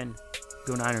until then,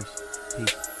 go Niners.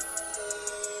 Peace.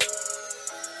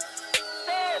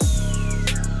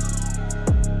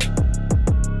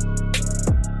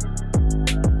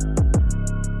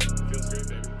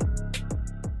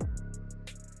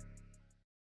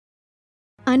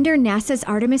 Under NASA's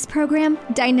Artemis program,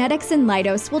 Dynetics and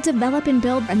Leidos will develop and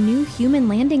build a new human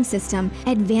landing system,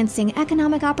 advancing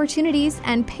economic opportunities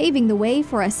and paving the way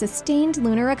for a sustained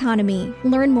lunar economy.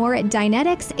 Learn more at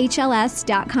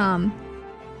DyneticsHLS.com.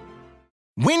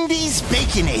 Wendy's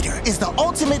Baconator is the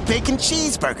ultimate bacon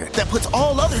cheeseburger that puts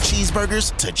all other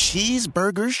cheeseburgers to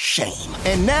cheeseburger shame.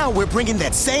 And now we're bringing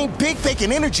that same big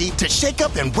bacon energy to shake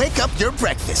up and wake up your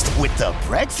breakfast with the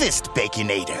Breakfast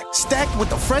Baconator. Stacked with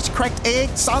the fresh cracked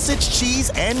egg, sausage,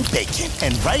 cheese, and bacon.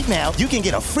 And right now, you can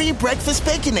get a free Breakfast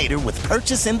Baconator with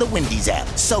purchase in the Wendy's app.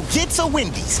 So get to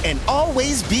Wendy's and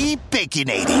always be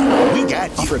baconating. We got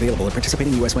you. Offer available at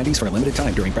participating U.S. Wendy's for a limited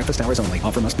time during breakfast hours only.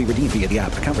 Offer must be redeemed via the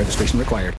app. Account registration required.